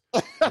course.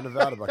 In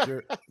Nevada, but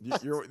you're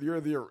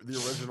the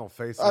original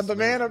face. The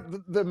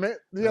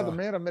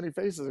man of many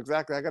faces.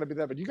 Exactly. I got to be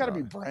that. But you got to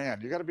be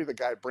Brand. You got to be the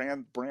guy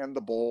Brand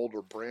the Bold,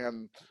 or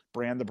Brand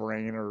the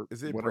Brain, or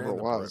whatever it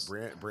was.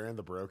 Brand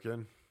the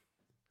Broken.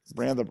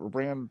 Brand,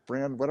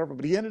 whatever,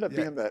 but he ended up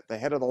being the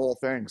head of the whole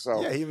thing.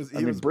 So yeah, he was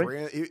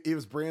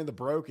Brand the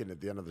Broken at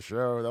the end of the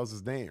show. That was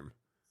his name.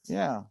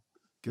 Yeah.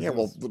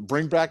 Well,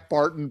 bring back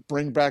Barton,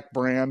 bring back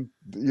Brand.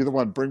 Either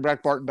one.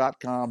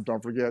 Bringbackbarton.com.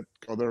 Don't forget,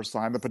 go there,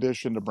 sign the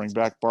petition to bring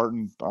back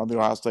Barton on the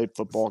Ohio State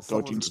football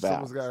coaching staff.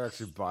 Someone's got to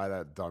actually buy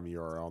that dumb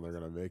URL, and they're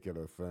going to make it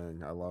a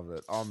thing. I love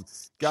it.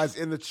 Guys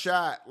in the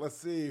chat, let's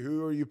see,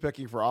 who are you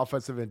picking for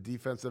offensive and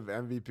defensive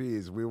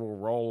MVPs? We will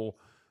roll.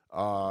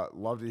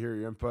 Love to hear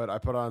your input. I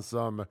put on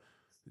some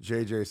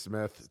JJ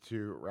Smith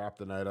to wrap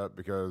the night up,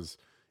 because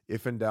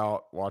if in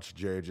doubt, watch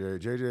JJ.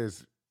 JJ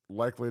is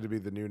likely to be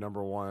the new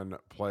number 1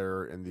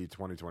 player in the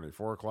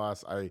 2024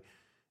 class. I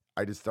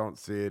just don't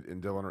see it in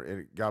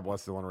Dylan. God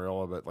bless Dylan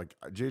Raiola, but like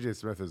JJ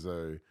Smith is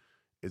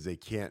a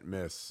can't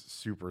miss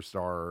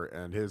superstar,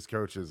 and his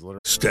coach is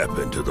literally. Step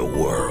into the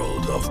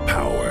world of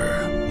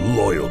power,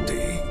 loyalty,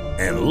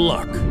 and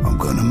luck. I'm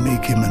gonna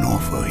make him an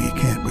offer he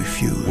can't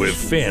refuse. With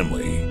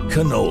family,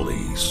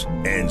 cannolis,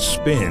 and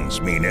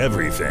spins mean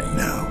everything.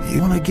 Now,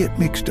 you wanna get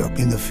mixed up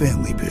in the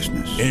family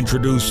business.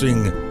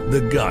 Introducing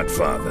The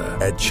Godfather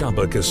at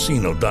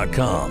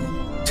ChumbaCasino.com.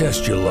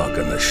 Test your luck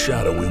in the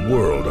shadowy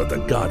world of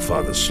The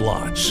Godfather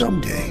slot.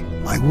 Someday,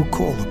 I will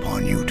call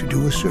upon you to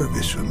do a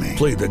service for me.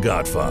 Play The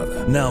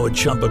Godfather, now at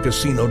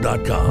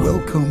ChumbaCasino.com.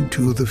 Welcome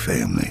to the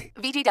family.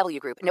 VGW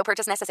Group. No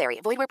purchase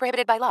necessary. Void where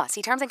prohibited by law.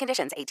 See terms and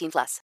conditions.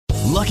 18+.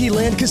 Lucky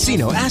Land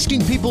Casino,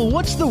 asking people,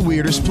 what's the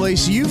weirdest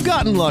place you've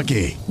gotten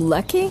lucky?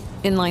 Lucky?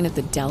 In line at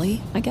the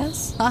deli, I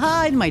guess?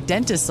 Aha, in my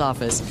dentist's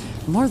office.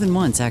 More than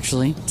once,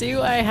 actually.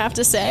 Do I have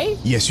to say?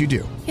 Yes, you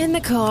do. In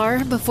the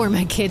car before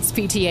my kids'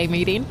 PTA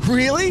meeting.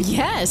 Really?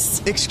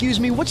 Yes.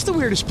 Excuse me, what's the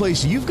weirdest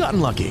place you've gotten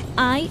lucky?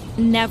 I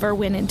never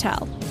win and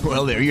tell.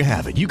 Well, there you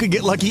have it. You can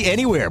get lucky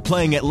anywhere,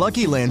 playing at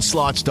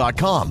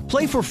LuckyLandSlots.com.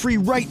 Play for free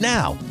right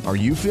now. Are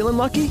you feeling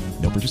lucky?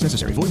 No purchase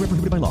necessary. Void where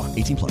prohibited by law.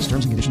 18+.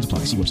 Terms and conditions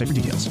apply. See website for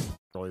details.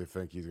 I really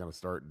think he's going to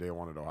start day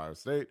one at Ohio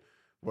State,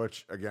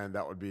 which, again,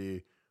 that would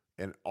be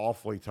an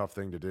awfully tough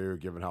thing to do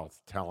given how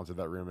talented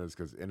that room is,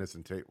 because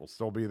Innocent Tate will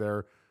still be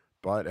there.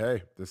 But,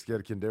 hey, this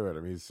kid can do it.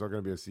 I mean, he's still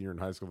going to be a senior in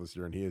high school this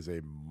year, and he is a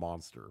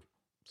monster.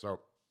 So,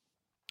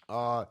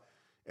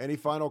 any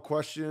final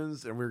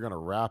questions? And we're going to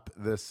wrap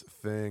this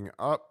thing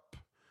up.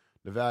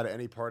 Nevada,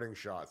 any parting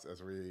shots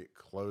as we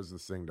close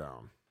this thing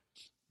down?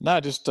 No,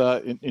 just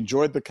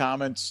enjoyed the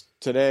comments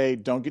today.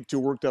 Don't get too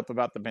worked up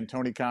about the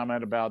Bentoni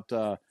comment about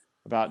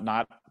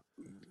not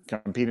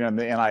competing on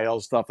the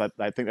NIL stuff.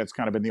 I think that's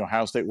kind of been the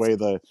Ohio State way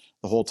the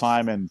whole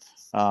time. And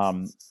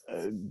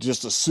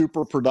just a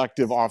super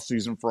productive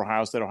offseason for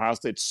Ohio State. Ohio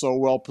State's so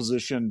well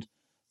positioned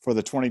for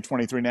the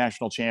 2023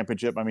 national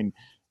championship. I mean,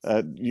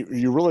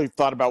 you really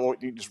thought about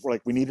what you just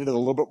like. We needed a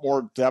little bit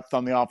more depth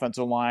on the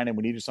offensive line, and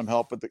we needed some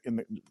help in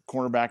the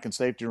cornerback and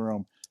safety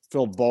room.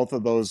 Filled both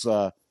of those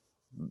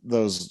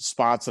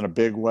spots in a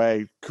big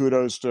way.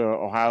 Kudos to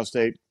Ohio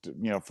State,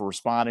 for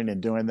responding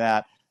and doing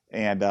that.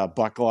 And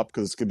buckle up,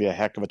 because it's going to be a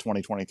heck of a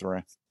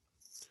 2023.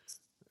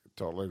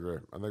 Totally agree.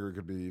 I think we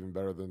could be even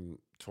better than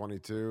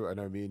 22. I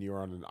know me and you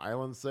are on an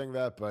island saying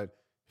that, but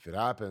if it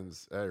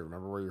happens, hey,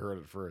 remember where you heard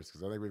it first,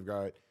 because I think we've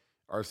got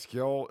our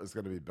skill is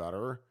going to be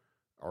better.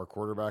 Our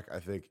quarterback, I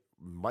think,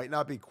 might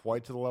not be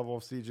quite to the level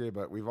of CJ,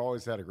 but we've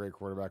always had a great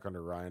quarterback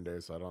under Ryan Day,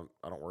 so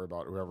I don't worry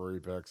about whoever he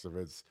picks. If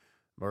it's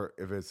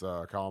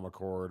Kyle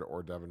McCord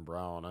or Devin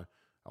Brown,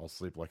 I'll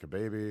sleep like a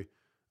baby.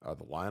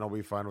 The line will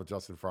be fine with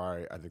Justin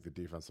Fry. I think the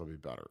defense will be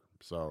better.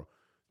 So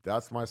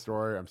that's my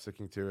story. I'm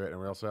sticking to it. And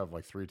we also have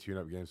like 3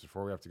 tune-up games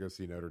before we have to go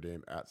see Notre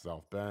Dame at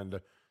South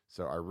Bend.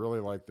 So I really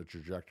like the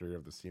trajectory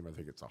of this team. I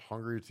think it's a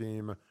hungry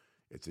team.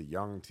 It's a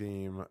young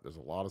team. There's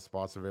a lot of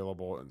spots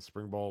available in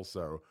spring ball.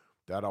 So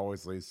that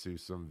always leads to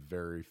some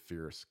very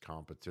fierce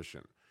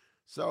competition.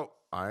 So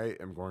I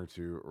am going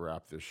to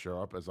wrap this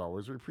show up. As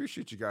always, we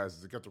appreciate you guys.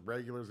 We got the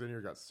regulars in here.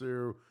 Got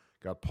Sue.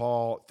 Got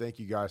Paul. Thank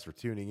you guys for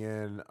tuning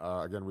in.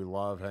 Again, we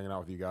love hanging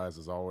out with you guys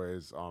as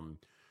always.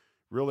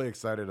 Really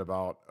excited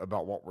about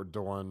what we're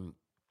doing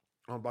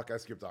on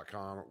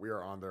BuckeyeScoop.com. We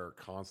are on there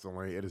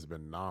constantly. It has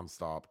been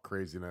nonstop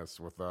craziness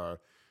with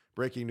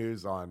breaking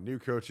news on new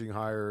coaching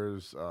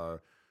hires,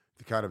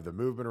 the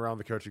movement around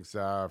the coaching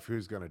staff,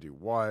 who's going to do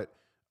what,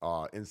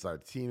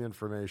 inside team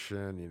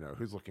information,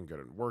 who's looking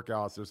good in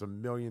workouts. There's a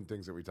million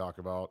things that we talk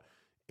about,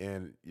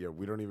 and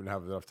we don't even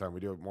have enough time.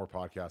 We do more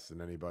podcasts than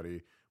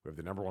anybody. We have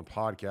the number 1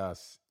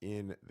 podcast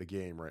in the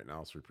game right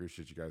now, so we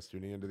appreciate you guys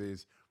tuning into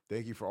these.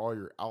 Thank you for all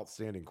your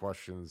outstanding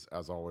questions.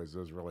 As always,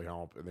 those really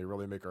help, and they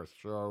really make our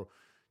show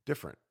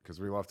different, because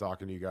we love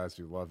talking to you guys.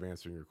 We love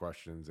answering your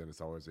questions, and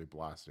it's always a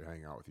blast to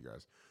hang out with you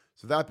guys.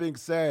 So that being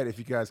said, if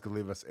you guys could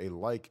leave us a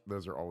like,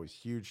 those are always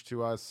huge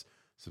to us.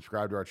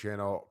 Subscribe to our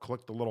channel.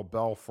 Click the little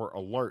bell for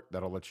alert.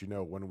 That'll let you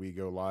know when we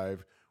go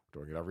live.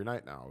 We're doing it every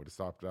night now. We just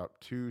stopped up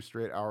 2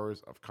 straight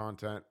hours of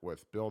content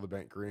with Bill the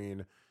Bank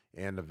Green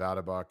and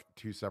Nevada Buck,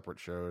 2 separate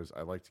shows.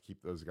 I like to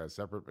keep those guys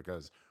separate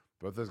because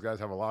both those guys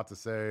have a lot to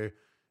say,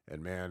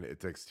 and man, it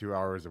takes 2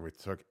 hours, and we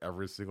took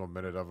every single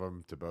minute of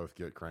them to both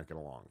get cranking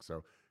along.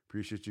 So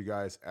appreciate you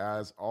guys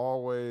as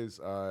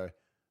always.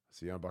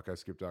 See you on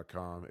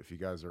BuckeyeScoop.com. If you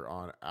guys are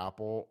on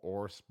Apple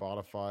or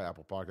Spotify,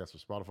 Apple Podcasts or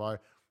Spotify,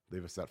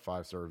 leave us that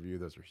 5-star review.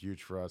 Those are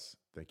huge for us.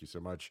 Thank you so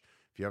much.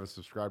 If you haven't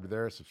subscribed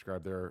there,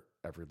 subscribe there.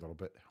 Every little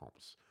bit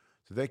helps.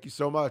 So thank you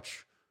so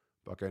much,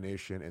 Buckeye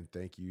Nation, and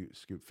thank you,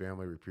 Scoop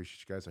family. We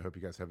appreciate you guys. I hope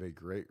you guys have a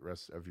great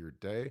rest of your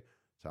day.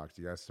 Talk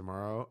to you guys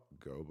tomorrow.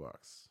 Go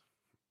Bucks.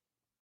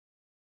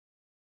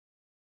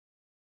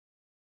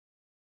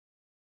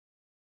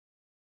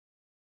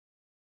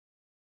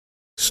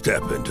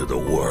 Step into the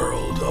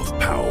world of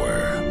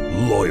power,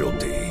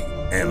 loyalty,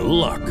 and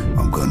luck.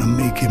 I'm gonna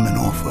make him an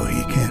offer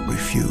he can't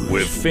refuse.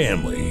 With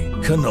family,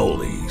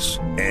 cannolis,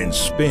 and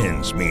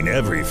spins mean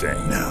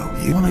everything. Now,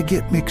 you wanna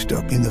get mixed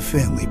up in the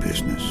family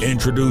business.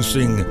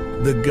 Introducing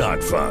The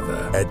Godfather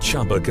at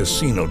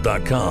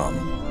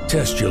ChumbaCasino.com.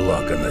 Test your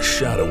luck in the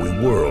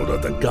shadowy world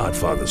of The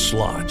Godfather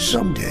slot.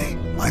 Someday,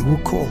 I will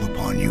call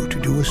upon you to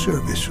do a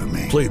service for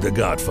me. Play The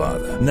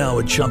Godfather, now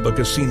at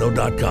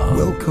ChumbaCasino.com.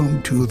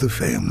 Welcome to the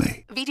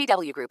family.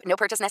 VGW Group. No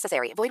purchase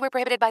necessary. Void where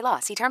prohibited by law.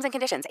 See terms and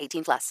conditions.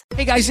 18+.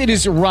 Hey guys, it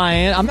is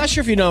Ryan. I'm not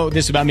sure if you know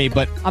this about me,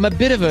 but I'm a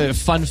bit of a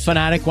fun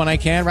fanatic when I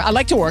can. I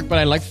like to work, but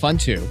I like fun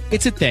too.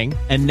 It's a thing.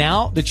 And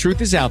now the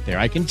truth is out there.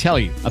 I can tell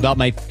you about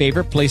my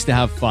favorite place to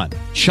have fun.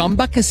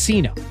 Chumba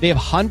Casino. They have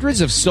hundreds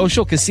of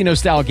social casino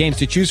style games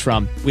to choose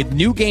from with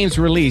new games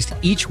released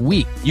each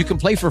week. You can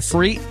play for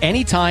free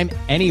anytime,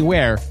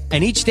 anywhere.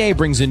 And each day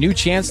brings a new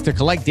chance to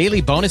collect daily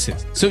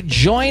bonuses. So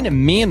join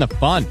me in the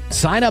fun.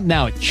 Sign up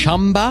now at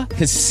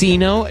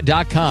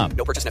ChumbaCasino.com.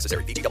 No purchase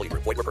necessary. VGW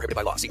Group. Void where prohibited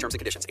by law. See terms and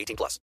conditions.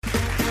 18+.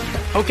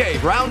 Okay,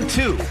 round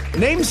two.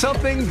 Name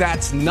something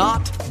that's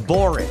not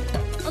boring.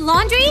 A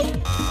laundry?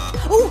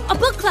 Ooh, a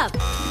book club.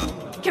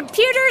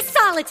 Computer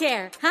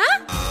solitaire,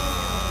 huh?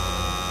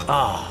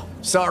 Ah,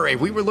 sorry.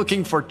 We were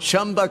looking for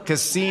Chumba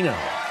Casino.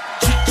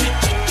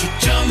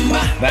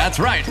 That's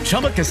right.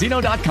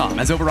 ChumbaCasino.com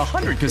has over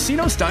 100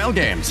 casino-style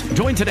games.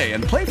 Join today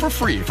and play for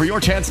free for your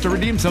chance to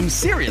redeem some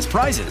serious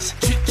prizes.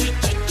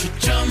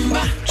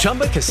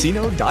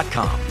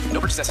 ChumbaCasino.com. No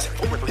purchase necessary.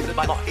 Void where prohibited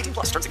by law. 18+.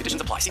 Terms and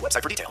conditions apply. See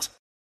website for details.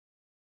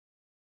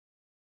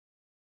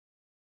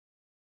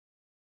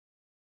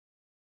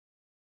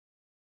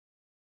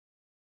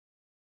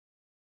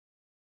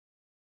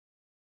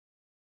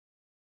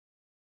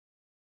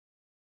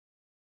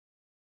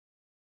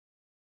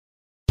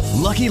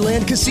 Lucky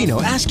Land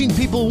Casino, asking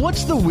people,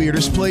 what's the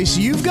weirdest place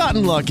you've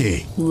gotten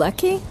lucky?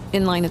 Lucky?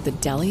 In line at the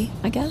deli,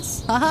 I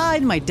guess? Aha,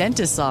 in my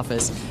dentist's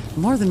office.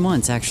 More than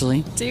once,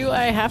 actually. Do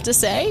I have to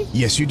say?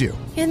 Yes, you do.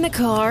 In the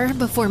car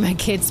before my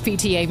kids'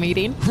 PTA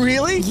meeting.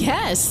 Really?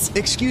 Yes.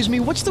 Excuse me,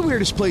 what's the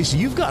weirdest place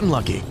you've gotten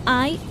lucky?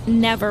 I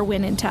never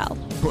win and tell.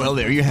 Well,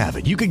 there you have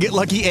it. You can get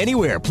lucky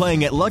anywhere,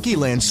 playing at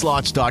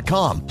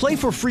LuckyLandSlots.com. Play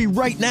for free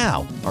right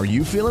now. Are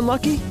you feeling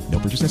lucky? No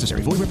purchase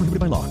necessary. Void where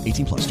prohibited by law.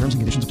 18+. Terms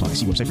and conditions apply.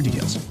 See website for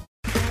details.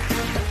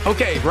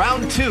 Okay,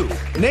 round two.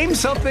 Name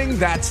something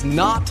that's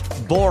not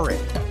boring.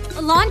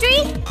 A laundry?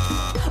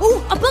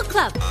 Ooh, a book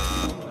club.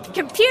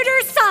 Computer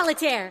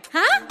solitaire,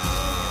 huh?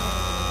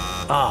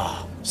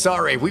 Ah,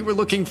 sorry. We were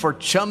looking for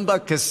Chumba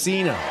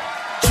Casino.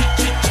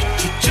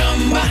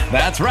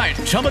 That's right.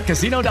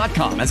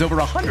 ChumbaCasino.com has over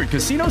 100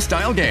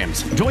 casino-style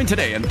games. Join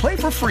today and play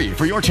for free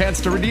for your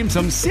chance to redeem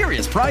some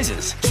serious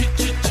prizes.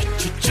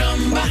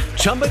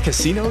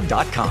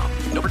 ChumbaCasino.com.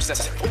 No purchase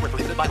necessary. Void where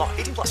prohibited by law.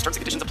 18+. Terms and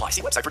conditions apply.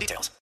 See website for details.